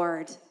the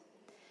Lord.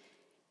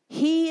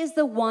 He is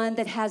the one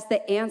that has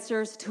the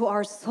answers to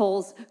our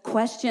soul's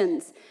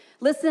questions.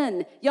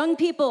 Listen, young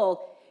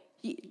people,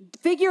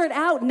 figure it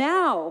out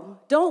now.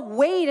 Don't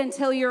wait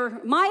until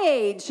you're my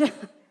age.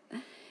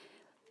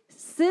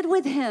 Sit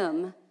with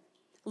him.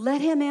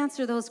 Let him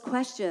answer those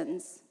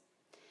questions.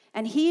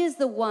 And he is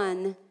the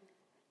one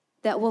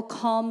that will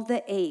calm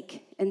the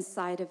ache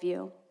inside of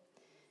you.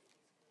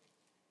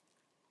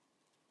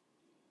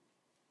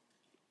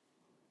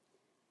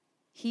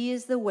 He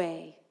is the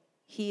way,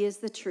 he is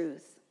the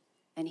truth,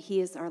 and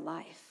he is our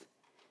life.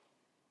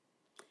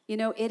 You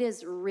know, it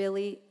is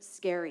really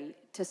scary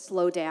to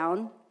slow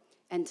down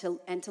and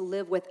to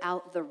live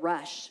without the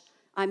rush.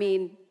 I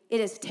mean, it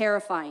is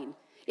terrifying.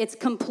 It's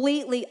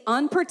completely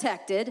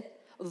unprotected,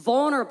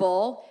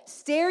 vulnerable,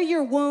 stare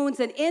your wounds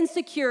and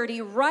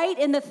insecurity right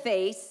in the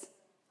face,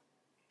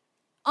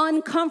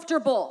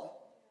 uncomfortable.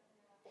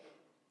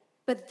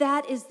 But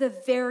that is the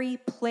very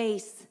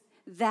place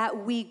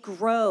that we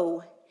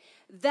grow.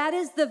 That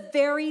is the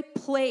very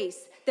place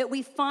that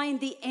we find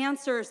the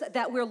answers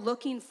that we're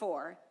looking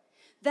for.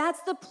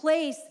 That's the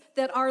place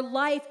that our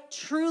life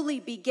truly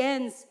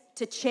begins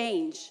to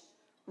change,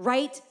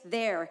 right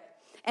there.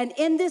 And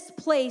in this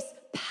place,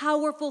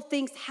 powerful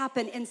things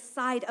happen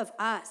inside of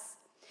us.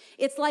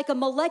 It's like a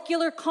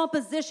molecular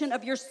composition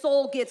of your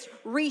soul gets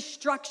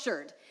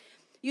restructured.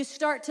 You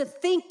start to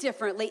think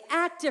differently,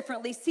 act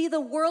differently, see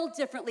the world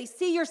differently,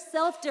 see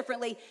yourself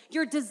differently.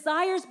 Your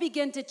desires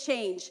begin to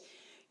change.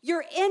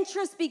 Your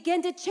interests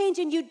begin to change,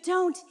 and you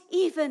don't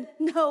even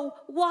know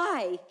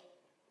why.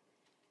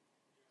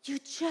 You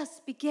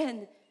just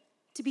begin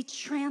to be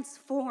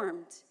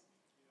transformed.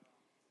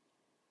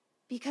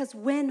 Because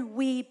when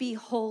we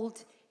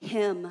behold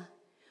him,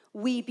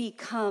 we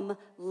become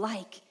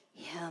like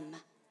him.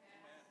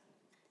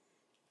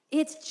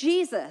 It's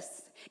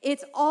Jesus.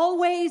 It's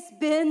always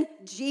been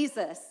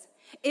Jesus.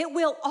 It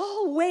will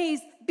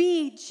always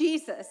be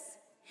Jesus.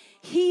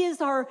 He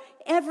is our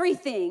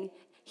everything.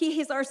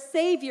 He is our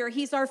Savior.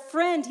 He's our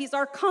friend. He's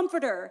our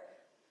comforter.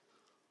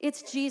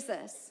 It's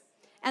Jesus.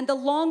 And the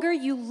longer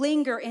you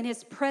linger in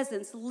his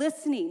presence,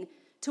 listening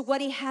to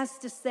what he has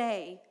to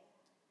say,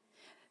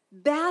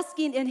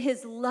 basking in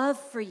his love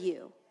for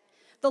you,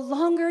 the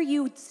longer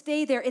you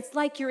stay there, it's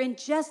like you're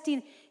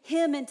ingesting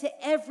him into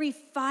every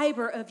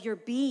fiber of your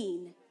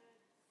being.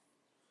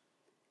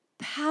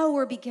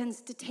 Power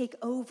begins to take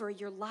over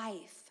your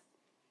life.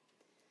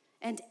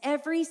 And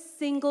every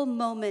single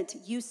moment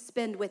you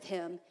spend with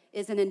him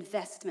is an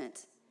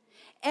investment.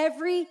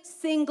 Every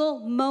single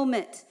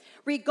moment,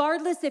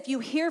 regardless if you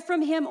hear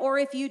from him or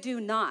if you do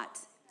not.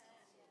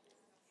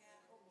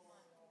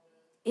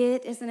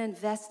 It is an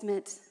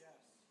investment.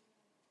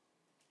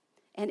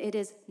 And it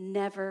is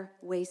never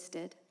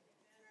wasted.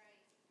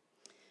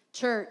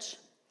 Church,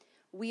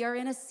 we are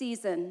in a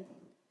season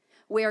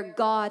where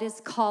God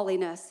is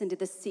calling us into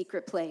the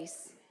secret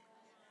place.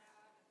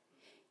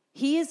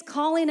 He is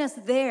calling us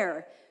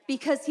there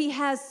because he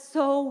has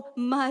so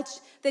much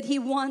that he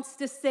wants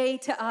to say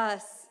to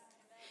us.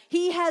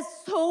 He has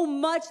so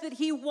much that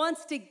he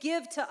wants to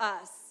give to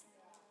us.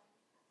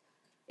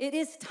 It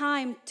is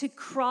time to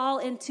crawl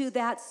into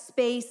that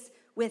space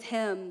with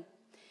him.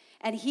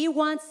 And he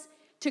wants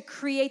to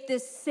create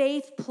this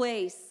safe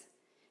place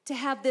to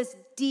have this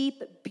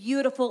deep,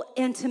 beautiful,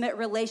 intimate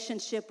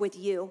relationship with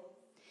you.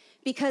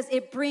 because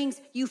it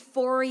brings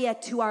euphoria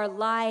to our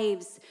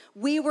lives.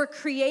 We were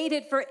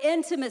created for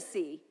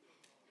intimacy.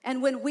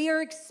 And when we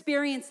are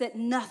experiencing it,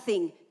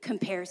 nothing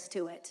compares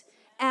to it.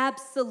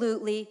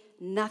 Absolutely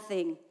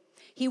nothing.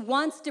 He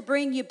wants to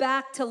bring you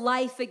back to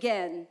life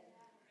again,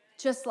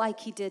 just like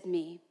he did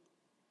me.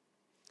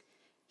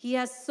 He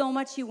has so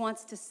much he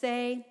wants to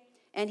say,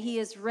 and he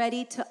is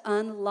ready to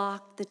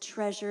unlock the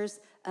treasures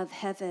of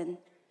heaven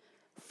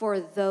for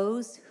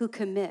those who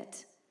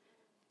commit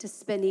to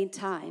spending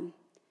time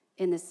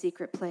in the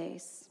secret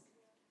place.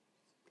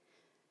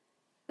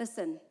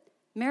 Listen,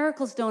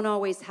 miracles don't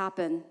always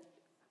happen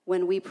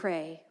when we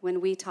pray,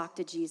 when we talk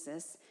to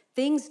Jesus.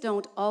 Things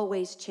don't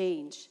always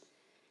change.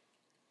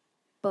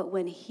 But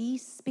when he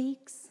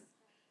speaks,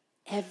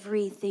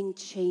 everything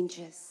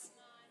changes.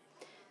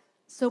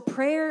 So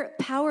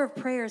power of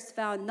prayer is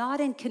found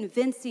not in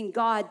convincing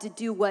God to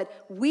do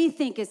what we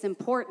think is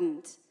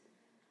important,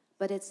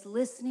 but it's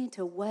listening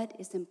to what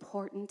is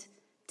important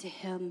to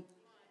him.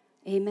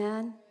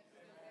 Amen?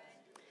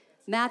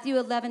 Matthew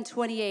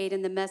 11:28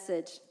 in the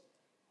Message.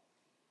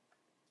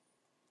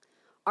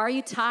 Are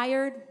you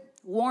tired,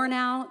 worn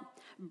out,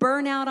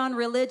 burn out on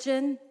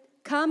religion?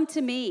 Come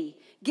to me.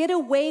 Get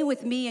away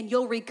with me and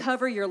you'll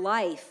recover your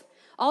life.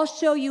 I'll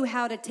show you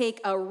how to take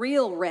a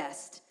real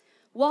rest.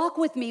 Walk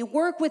with me,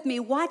 work with me,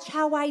 watch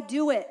how I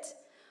do it.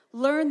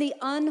 Learn the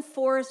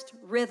unforced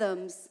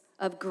rhythms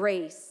of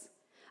grace.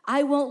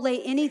 I won't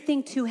lay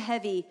anything too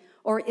heavy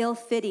or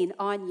ill-fitting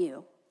on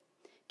you.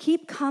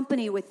 Keep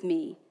company with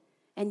me,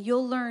 and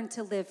you'll learn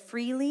to live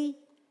freely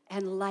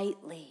and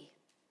lightly.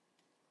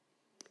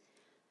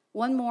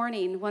 One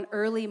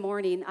early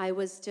morning, I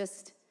was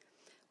just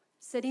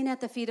sitting at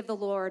the feet of the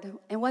Lord,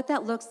 and what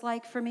that looks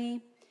like for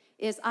me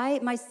is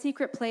my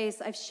secret place.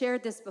 I've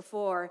shared this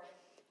before.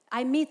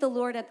 I meet the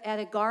Lord at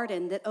a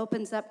garden that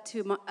opens up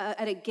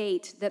at a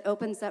gate that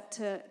opens up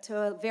to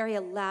a very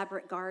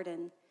elaborate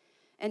garden.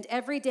 And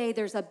every day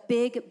there's a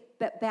big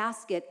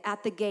basket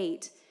at the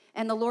gate.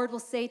 And the Lord will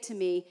say to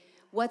me,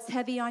 what's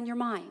heavy on your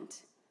mind?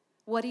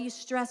 What are you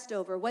stressed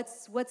over?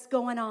 What's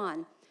going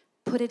on?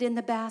 Put it in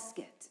the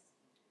basket.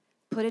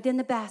 Put it in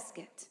the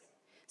basket.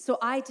 So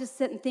I just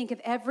sit and think of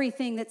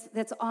everything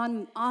that's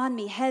on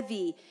me,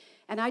 heavy.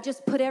 And I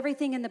just put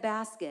everything in the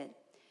basket.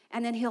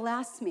 And then he'll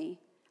ask me,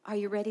 are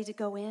you ready to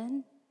go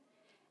in?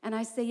 And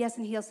I say yes,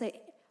 and he'll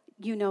say,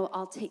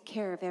 I'll take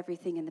care of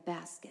everything in the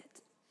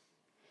basket.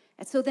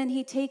 And so then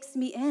he takes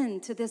me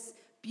into this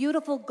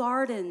beautiful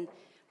garden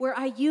where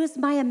I use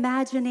my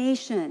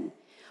imagination.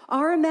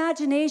 Our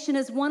imagination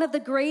is one of the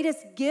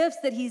greatest gifts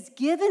that he's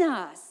given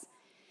us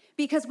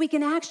because we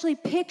can actually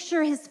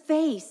picture his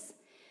face.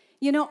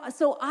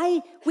 So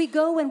we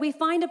go and we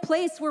find a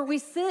place where we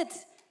sit,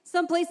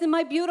 someplace in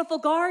my beautiful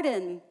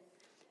garden,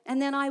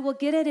 and then I will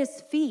get at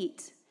his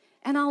feet.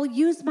 And I'll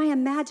use my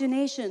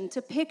imagination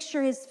to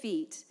picture his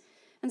feet.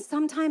 And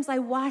sometimes I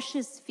wash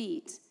his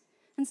feet.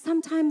 And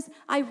sometimes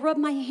I rub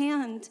my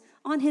hand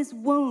on his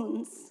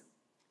wounds.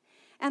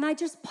 And I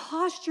just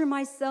posture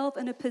myself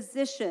in a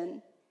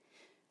position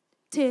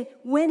to,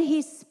 when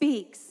he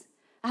speaks,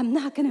 I'm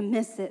not going to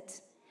miss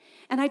it.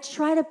 And I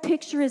try to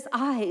picture his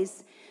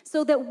eyes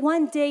so that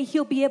one day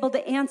he'll be able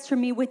to answer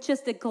me with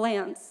just a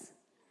glance.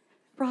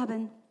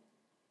 Robin,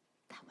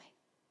 that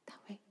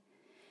way.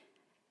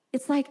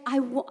 It's like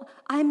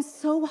I'm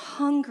so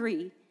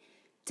hungry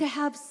to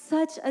have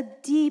such a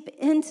deep,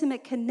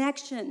 intimate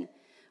connection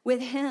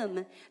with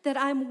him that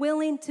I'm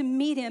willing to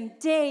meet him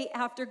day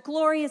after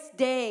glorious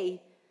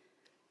day,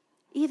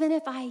 even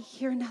if I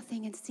hear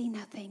nothing and see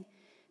nothing,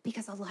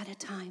 because a lot of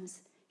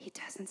times he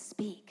doesn't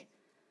speak.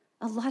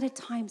 A lot of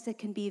times it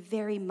can be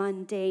very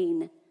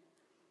mundane,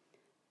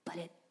 but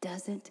it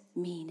doesn't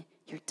mean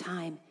your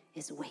time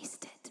is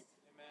wasted.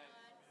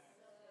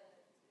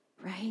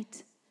 Amen.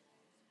 Right?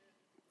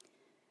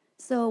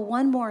 So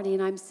one morning,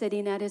 I'm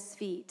sitting at his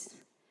feet,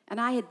 and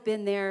I had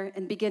been there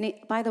in the beginning.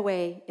 By the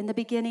way, in the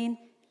beginning,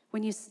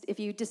 if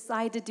you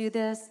decide to do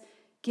this,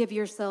 give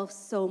yourself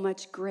so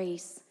much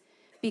grace,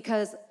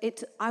 because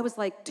I was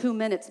like 2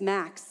 minutes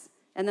max,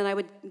 and then I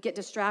would get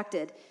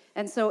distracted.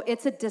 And so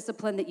it's a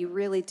discipline that you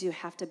really do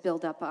have to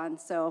build up on.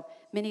 So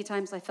many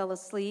times I fell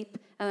asleep,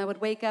 and I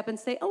would wake up and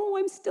say, oh,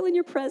 I'm still in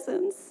your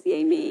presence.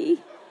 Yay me.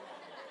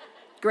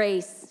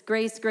 Grace,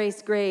 grace,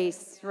 grace,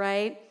 grace,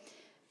 right?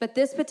 But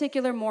this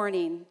particular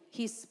morning,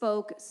 he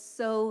spoke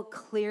so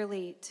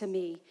clearly to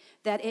me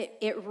that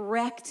it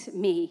wrecked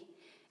me.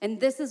 And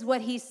this is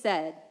what he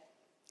said.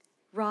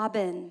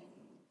 Robin,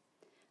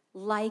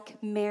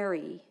 like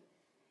Mary,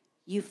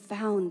 you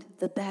found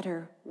the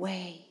better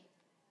way.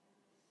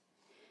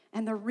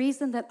 And the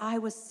reason that I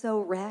was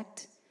so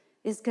wrecked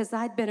is because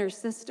I'd been her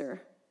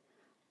sister.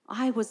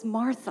 I was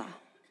Martha.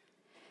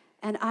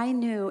 And I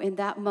knew in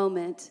that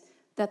moment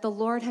that the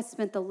Lord had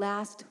spent the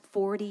last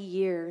 40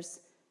 years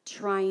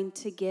trying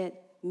to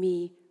get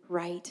me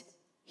right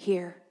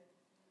here.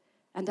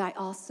 And I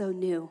also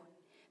knew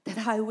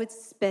that I would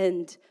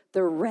spend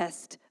the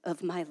rest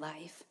of my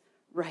life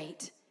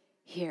right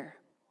here.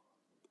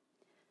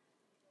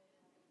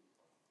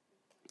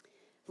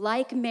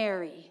 Like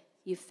Mary,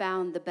 you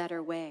found the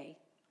better way.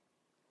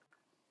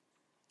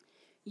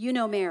 You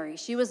know Mary.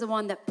 She was the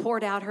one that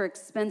poured out her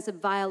expensive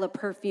vial of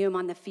perfume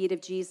on the feet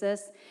of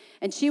Jesus.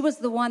 And she was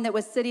the one that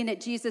was sitting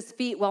at Jesus'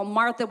 feet while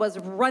Martha was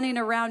running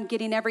around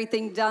getting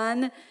everything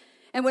done.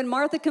 And when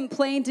Martha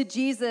complained to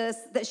Jesus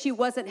that she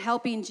wasn't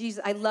helping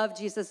Jesus, I love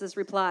Jesus'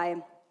 reply.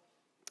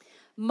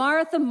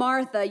 Martha,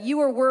 Martha,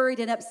 you are worried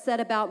and upset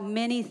about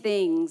many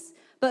things,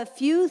 but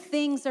few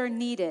things are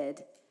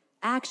needed.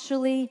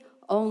 Actually,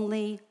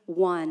 only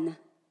one.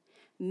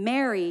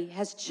 Mary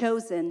has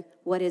chosen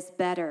what is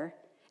better,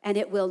 and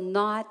it will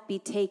not be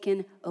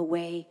taken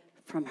away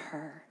from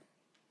her.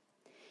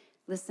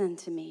 Listen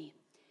to me.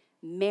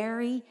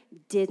 Mary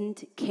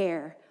didn't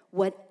care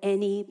what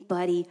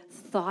anybody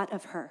thought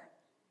of her.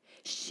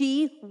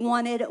 She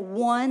wanted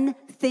one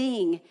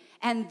thing,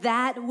 and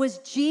that was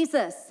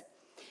Jesus.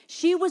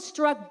 She was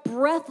struck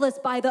breathless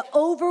by the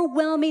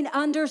overwhelming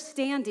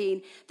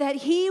understanding that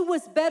he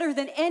was better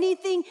than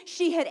anything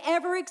she had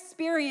ever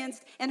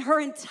experienced in her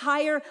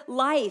entire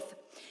life.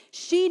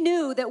 She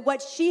knew that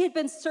what she had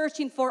been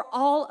searching for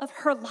all of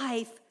her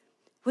life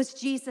was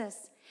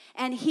Jesus.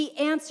 And he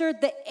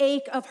answered the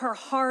ache of her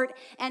heart,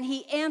 and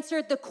he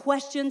answered the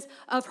questions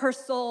of her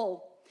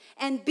soul.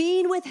 And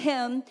being with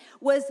him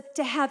was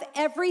to have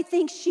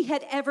everything she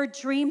had ever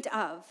dreamed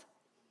of.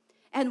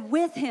 And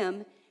with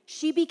him,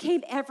 she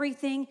became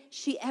everything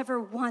she ever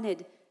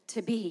wanted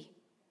to be.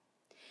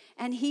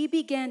 And he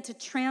began to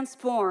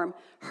transform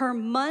her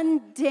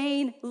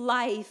mundane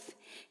life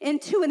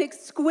into an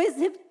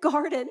exquisite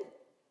garden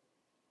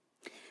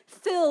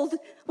filled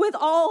with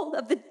all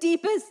of the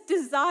deepest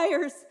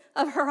desires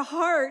of her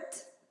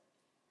heart.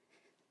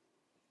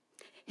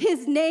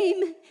 His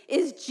name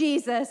is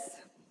Jesus.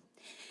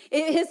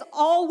 It has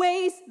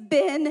always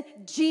been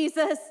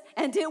Jesus,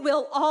 and it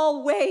will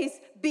always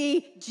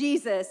be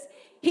Jesus.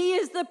 He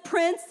is the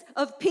Prince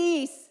of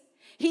Peace.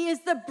 He is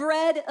the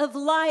bread of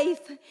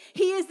life.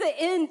 He is the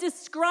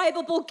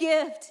indescribable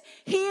gift.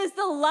 He is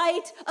the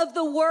light of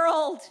the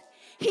world.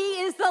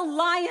 He is the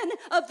Lion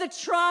of the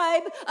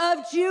tribe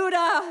of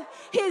Judah.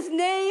 His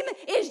name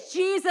is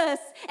Jesus,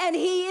 and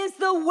he is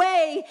the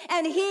way,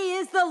 and he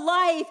is the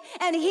life,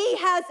 and he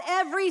has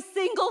every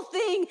single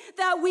thing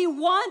that we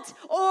want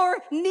or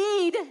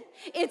need.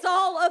 It's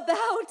all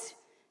about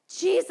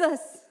Jesus.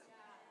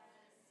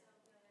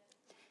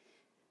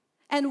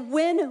 And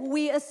when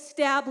we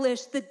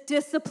establish the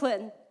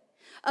discipline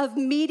of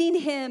meeting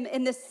him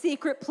in the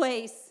secret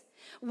place,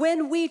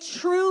 when we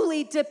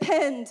truly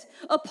depend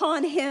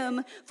upon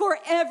him for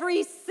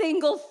every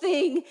single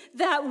thing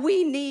that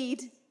we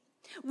need,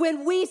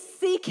 when we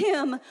seek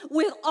him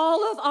with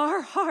all of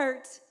our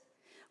heart,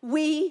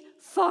 we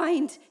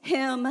find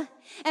him.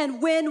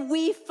 And when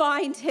we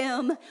find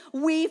him,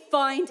 we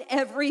find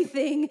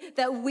everything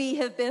that we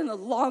have been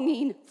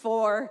longing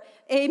for.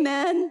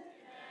 Amen.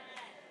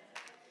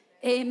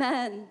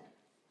 Amen.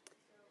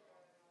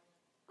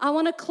 I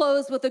want to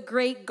close with a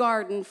great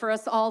garden for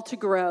us all to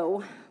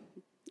grow,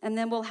 and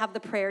then we'll have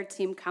the prayer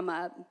team come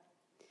up.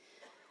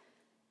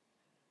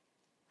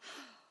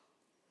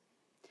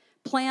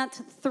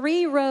 Plant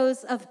 3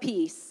 rows of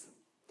peace: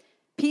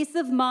 peace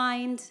of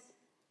mind,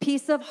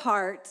 peace of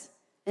heart,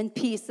 and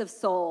peace of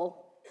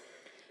soul.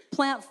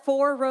 Plant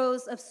 4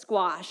 rows of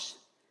squash: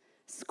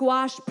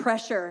 squash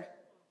pressure,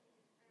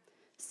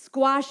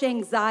 squash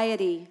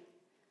anxiety,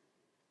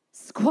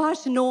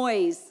 squash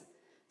noise,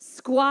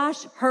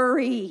 squash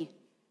hurry.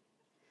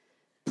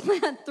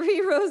 Plant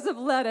 3 rows of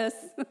lettuce.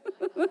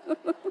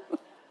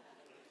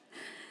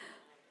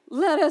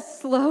 Let us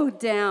slow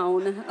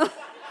down.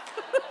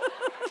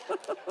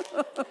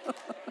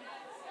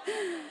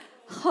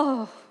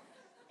 Oh.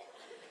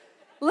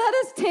 Let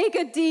us take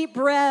a deep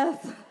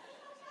breath.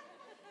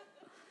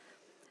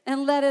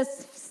 And let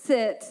us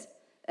sit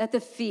at the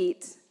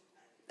feet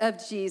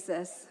of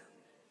Jesus.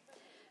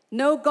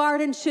 No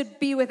garden should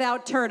be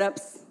without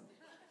turnips.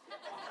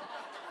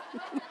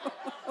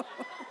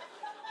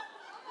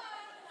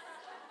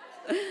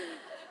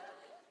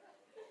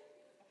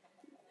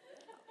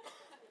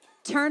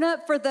 Turn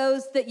up for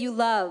those that you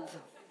love.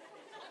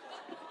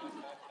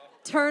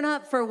 Turn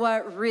up for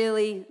what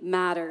really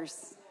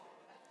matters.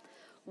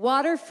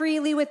 Water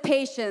freely with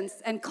patience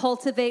and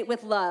cultivate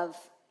with love.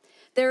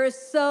 There is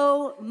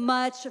so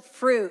much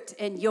fruit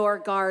in your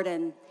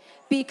garden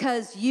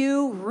because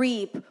you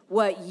reap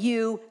what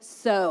you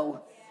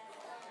sow.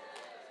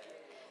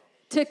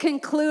 To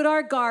conclude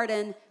our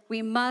garden,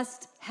 we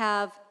must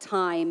have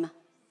time.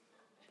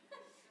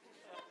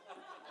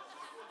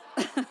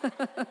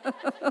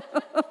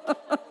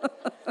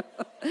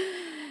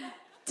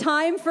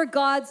 Time for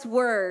God's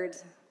word,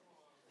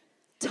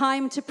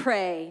 time to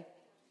pray,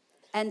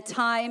 and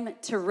time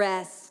to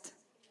rest.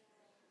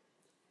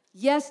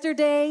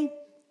 Yesterday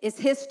is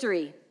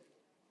history.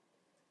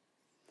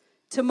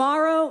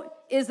 Tomorrow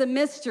is a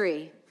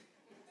mystery.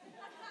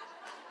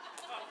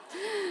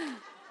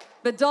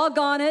 But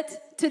doggone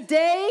it,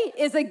 today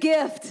is a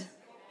gift.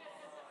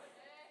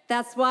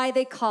 That's why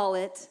they call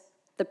it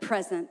the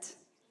present.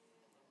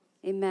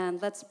 Amen.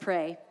 Let's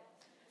pray.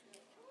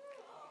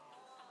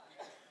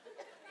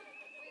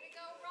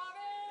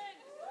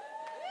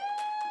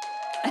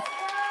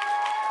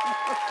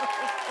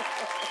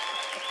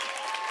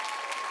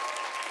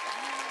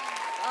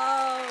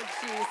 Oh,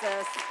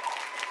 Jesus.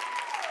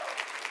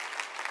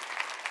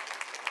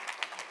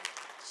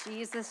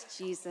 Jesus,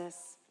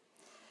 Jesus.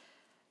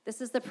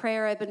 This is the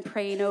prayer I've been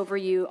praying over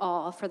you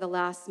all for the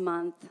last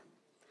month.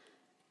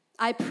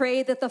 I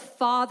pray that the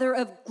Father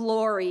of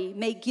glory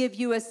may give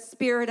you a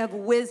spirit of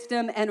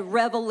wisdom and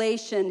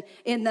revelation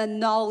in the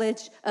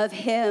knowledge of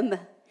him.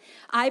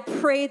 I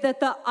pray that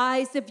the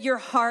eyes of your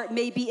heart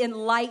may be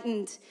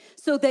enlightened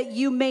so that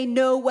you may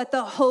know what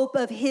the hope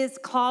of his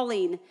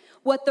calling,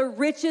 what the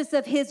riches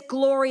of his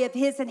glory, of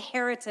his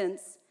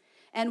inheritance,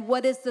 and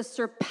what is the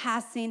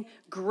surpassing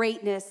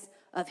greatness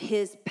of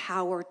his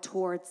power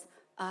towards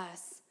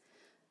us.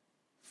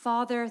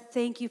 Father,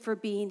 thank you for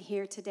being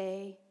here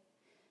today.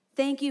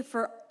 Thank you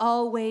for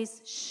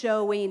always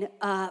showing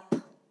up,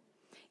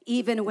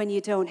 even when you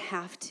don't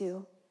have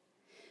to.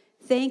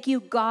 Thank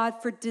you,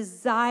 God, for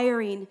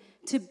desiring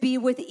to be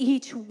with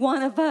each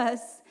one of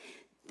us.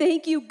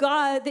 Thank you,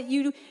 God, that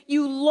you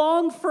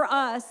long for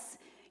us.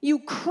 You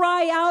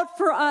cry out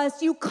for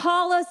us. You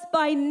call us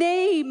by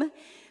name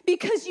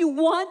because you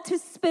want to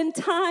spend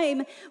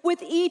time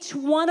with each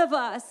one of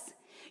us.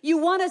 You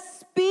want to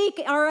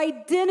speak our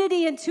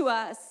identity into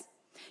us.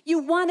 You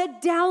want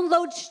to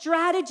download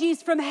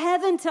strategies from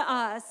heaven to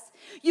us.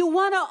 You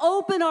want to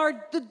open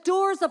the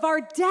doors of our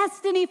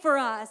destiny for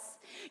us.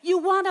 You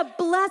want to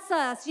bless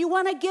us. You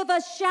want to give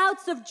us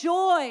shouts of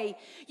joy.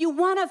 You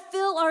want to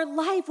fill our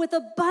life with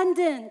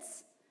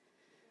abundance.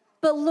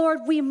 But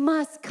Lord, we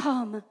must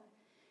come.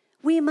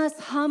 We must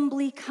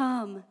humbly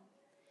come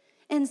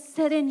and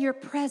sit in your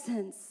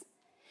presence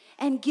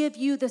and give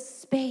you the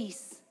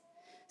space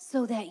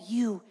so that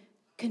you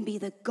can be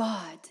the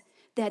God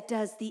that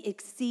does the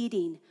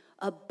exceeding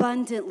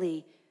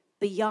abundantly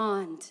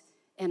beyond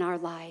in our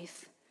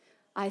life.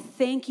 I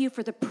thank you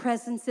for the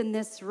presence in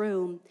this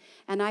room,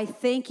 and I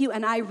thank you,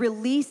 and I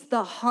release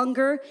the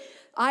hunger.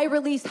 I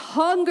release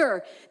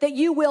hunger, that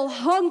you will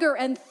hunger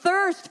and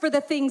thirst for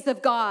the things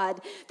of God,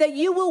 that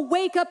you will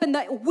wake up in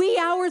the wee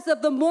hours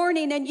of the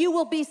morning and you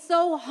will be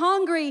so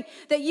hungry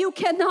that you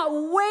cannot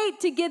wait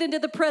to get into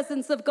the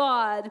presence of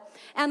God.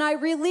 And I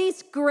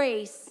release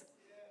grace.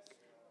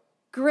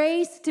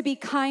 Grace to be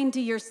kind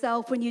to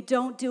yourself when you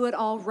don't do it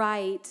all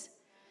right.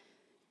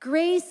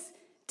 Grace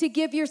to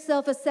give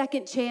yourself a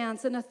second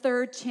chance and a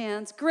third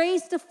chance.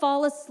 Grace to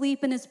fall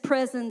asleep in his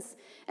presence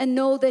and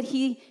know that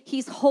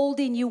he's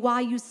holding you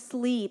while you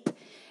sleep.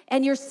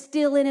 And you're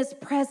still in his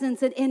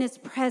presence, and in his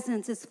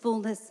presence is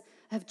fullness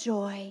of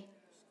joy.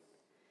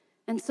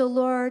 And so,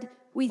 Lord,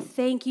 we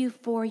thank you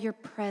for your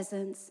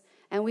presence.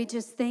 And we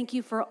just thank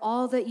you for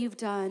all that you've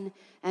done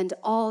and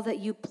all that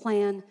you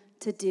plan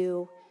to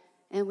do.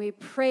 And we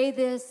pray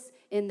this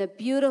in the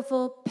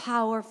beautiful,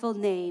 powerful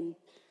name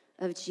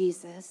of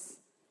Jesus.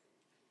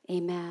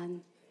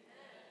 Amen.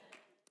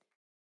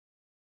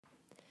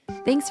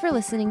 Thanks for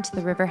listening to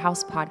the River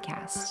House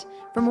podcast.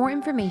 For more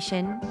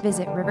information,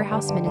 visit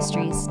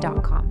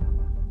riverhouseministries.com.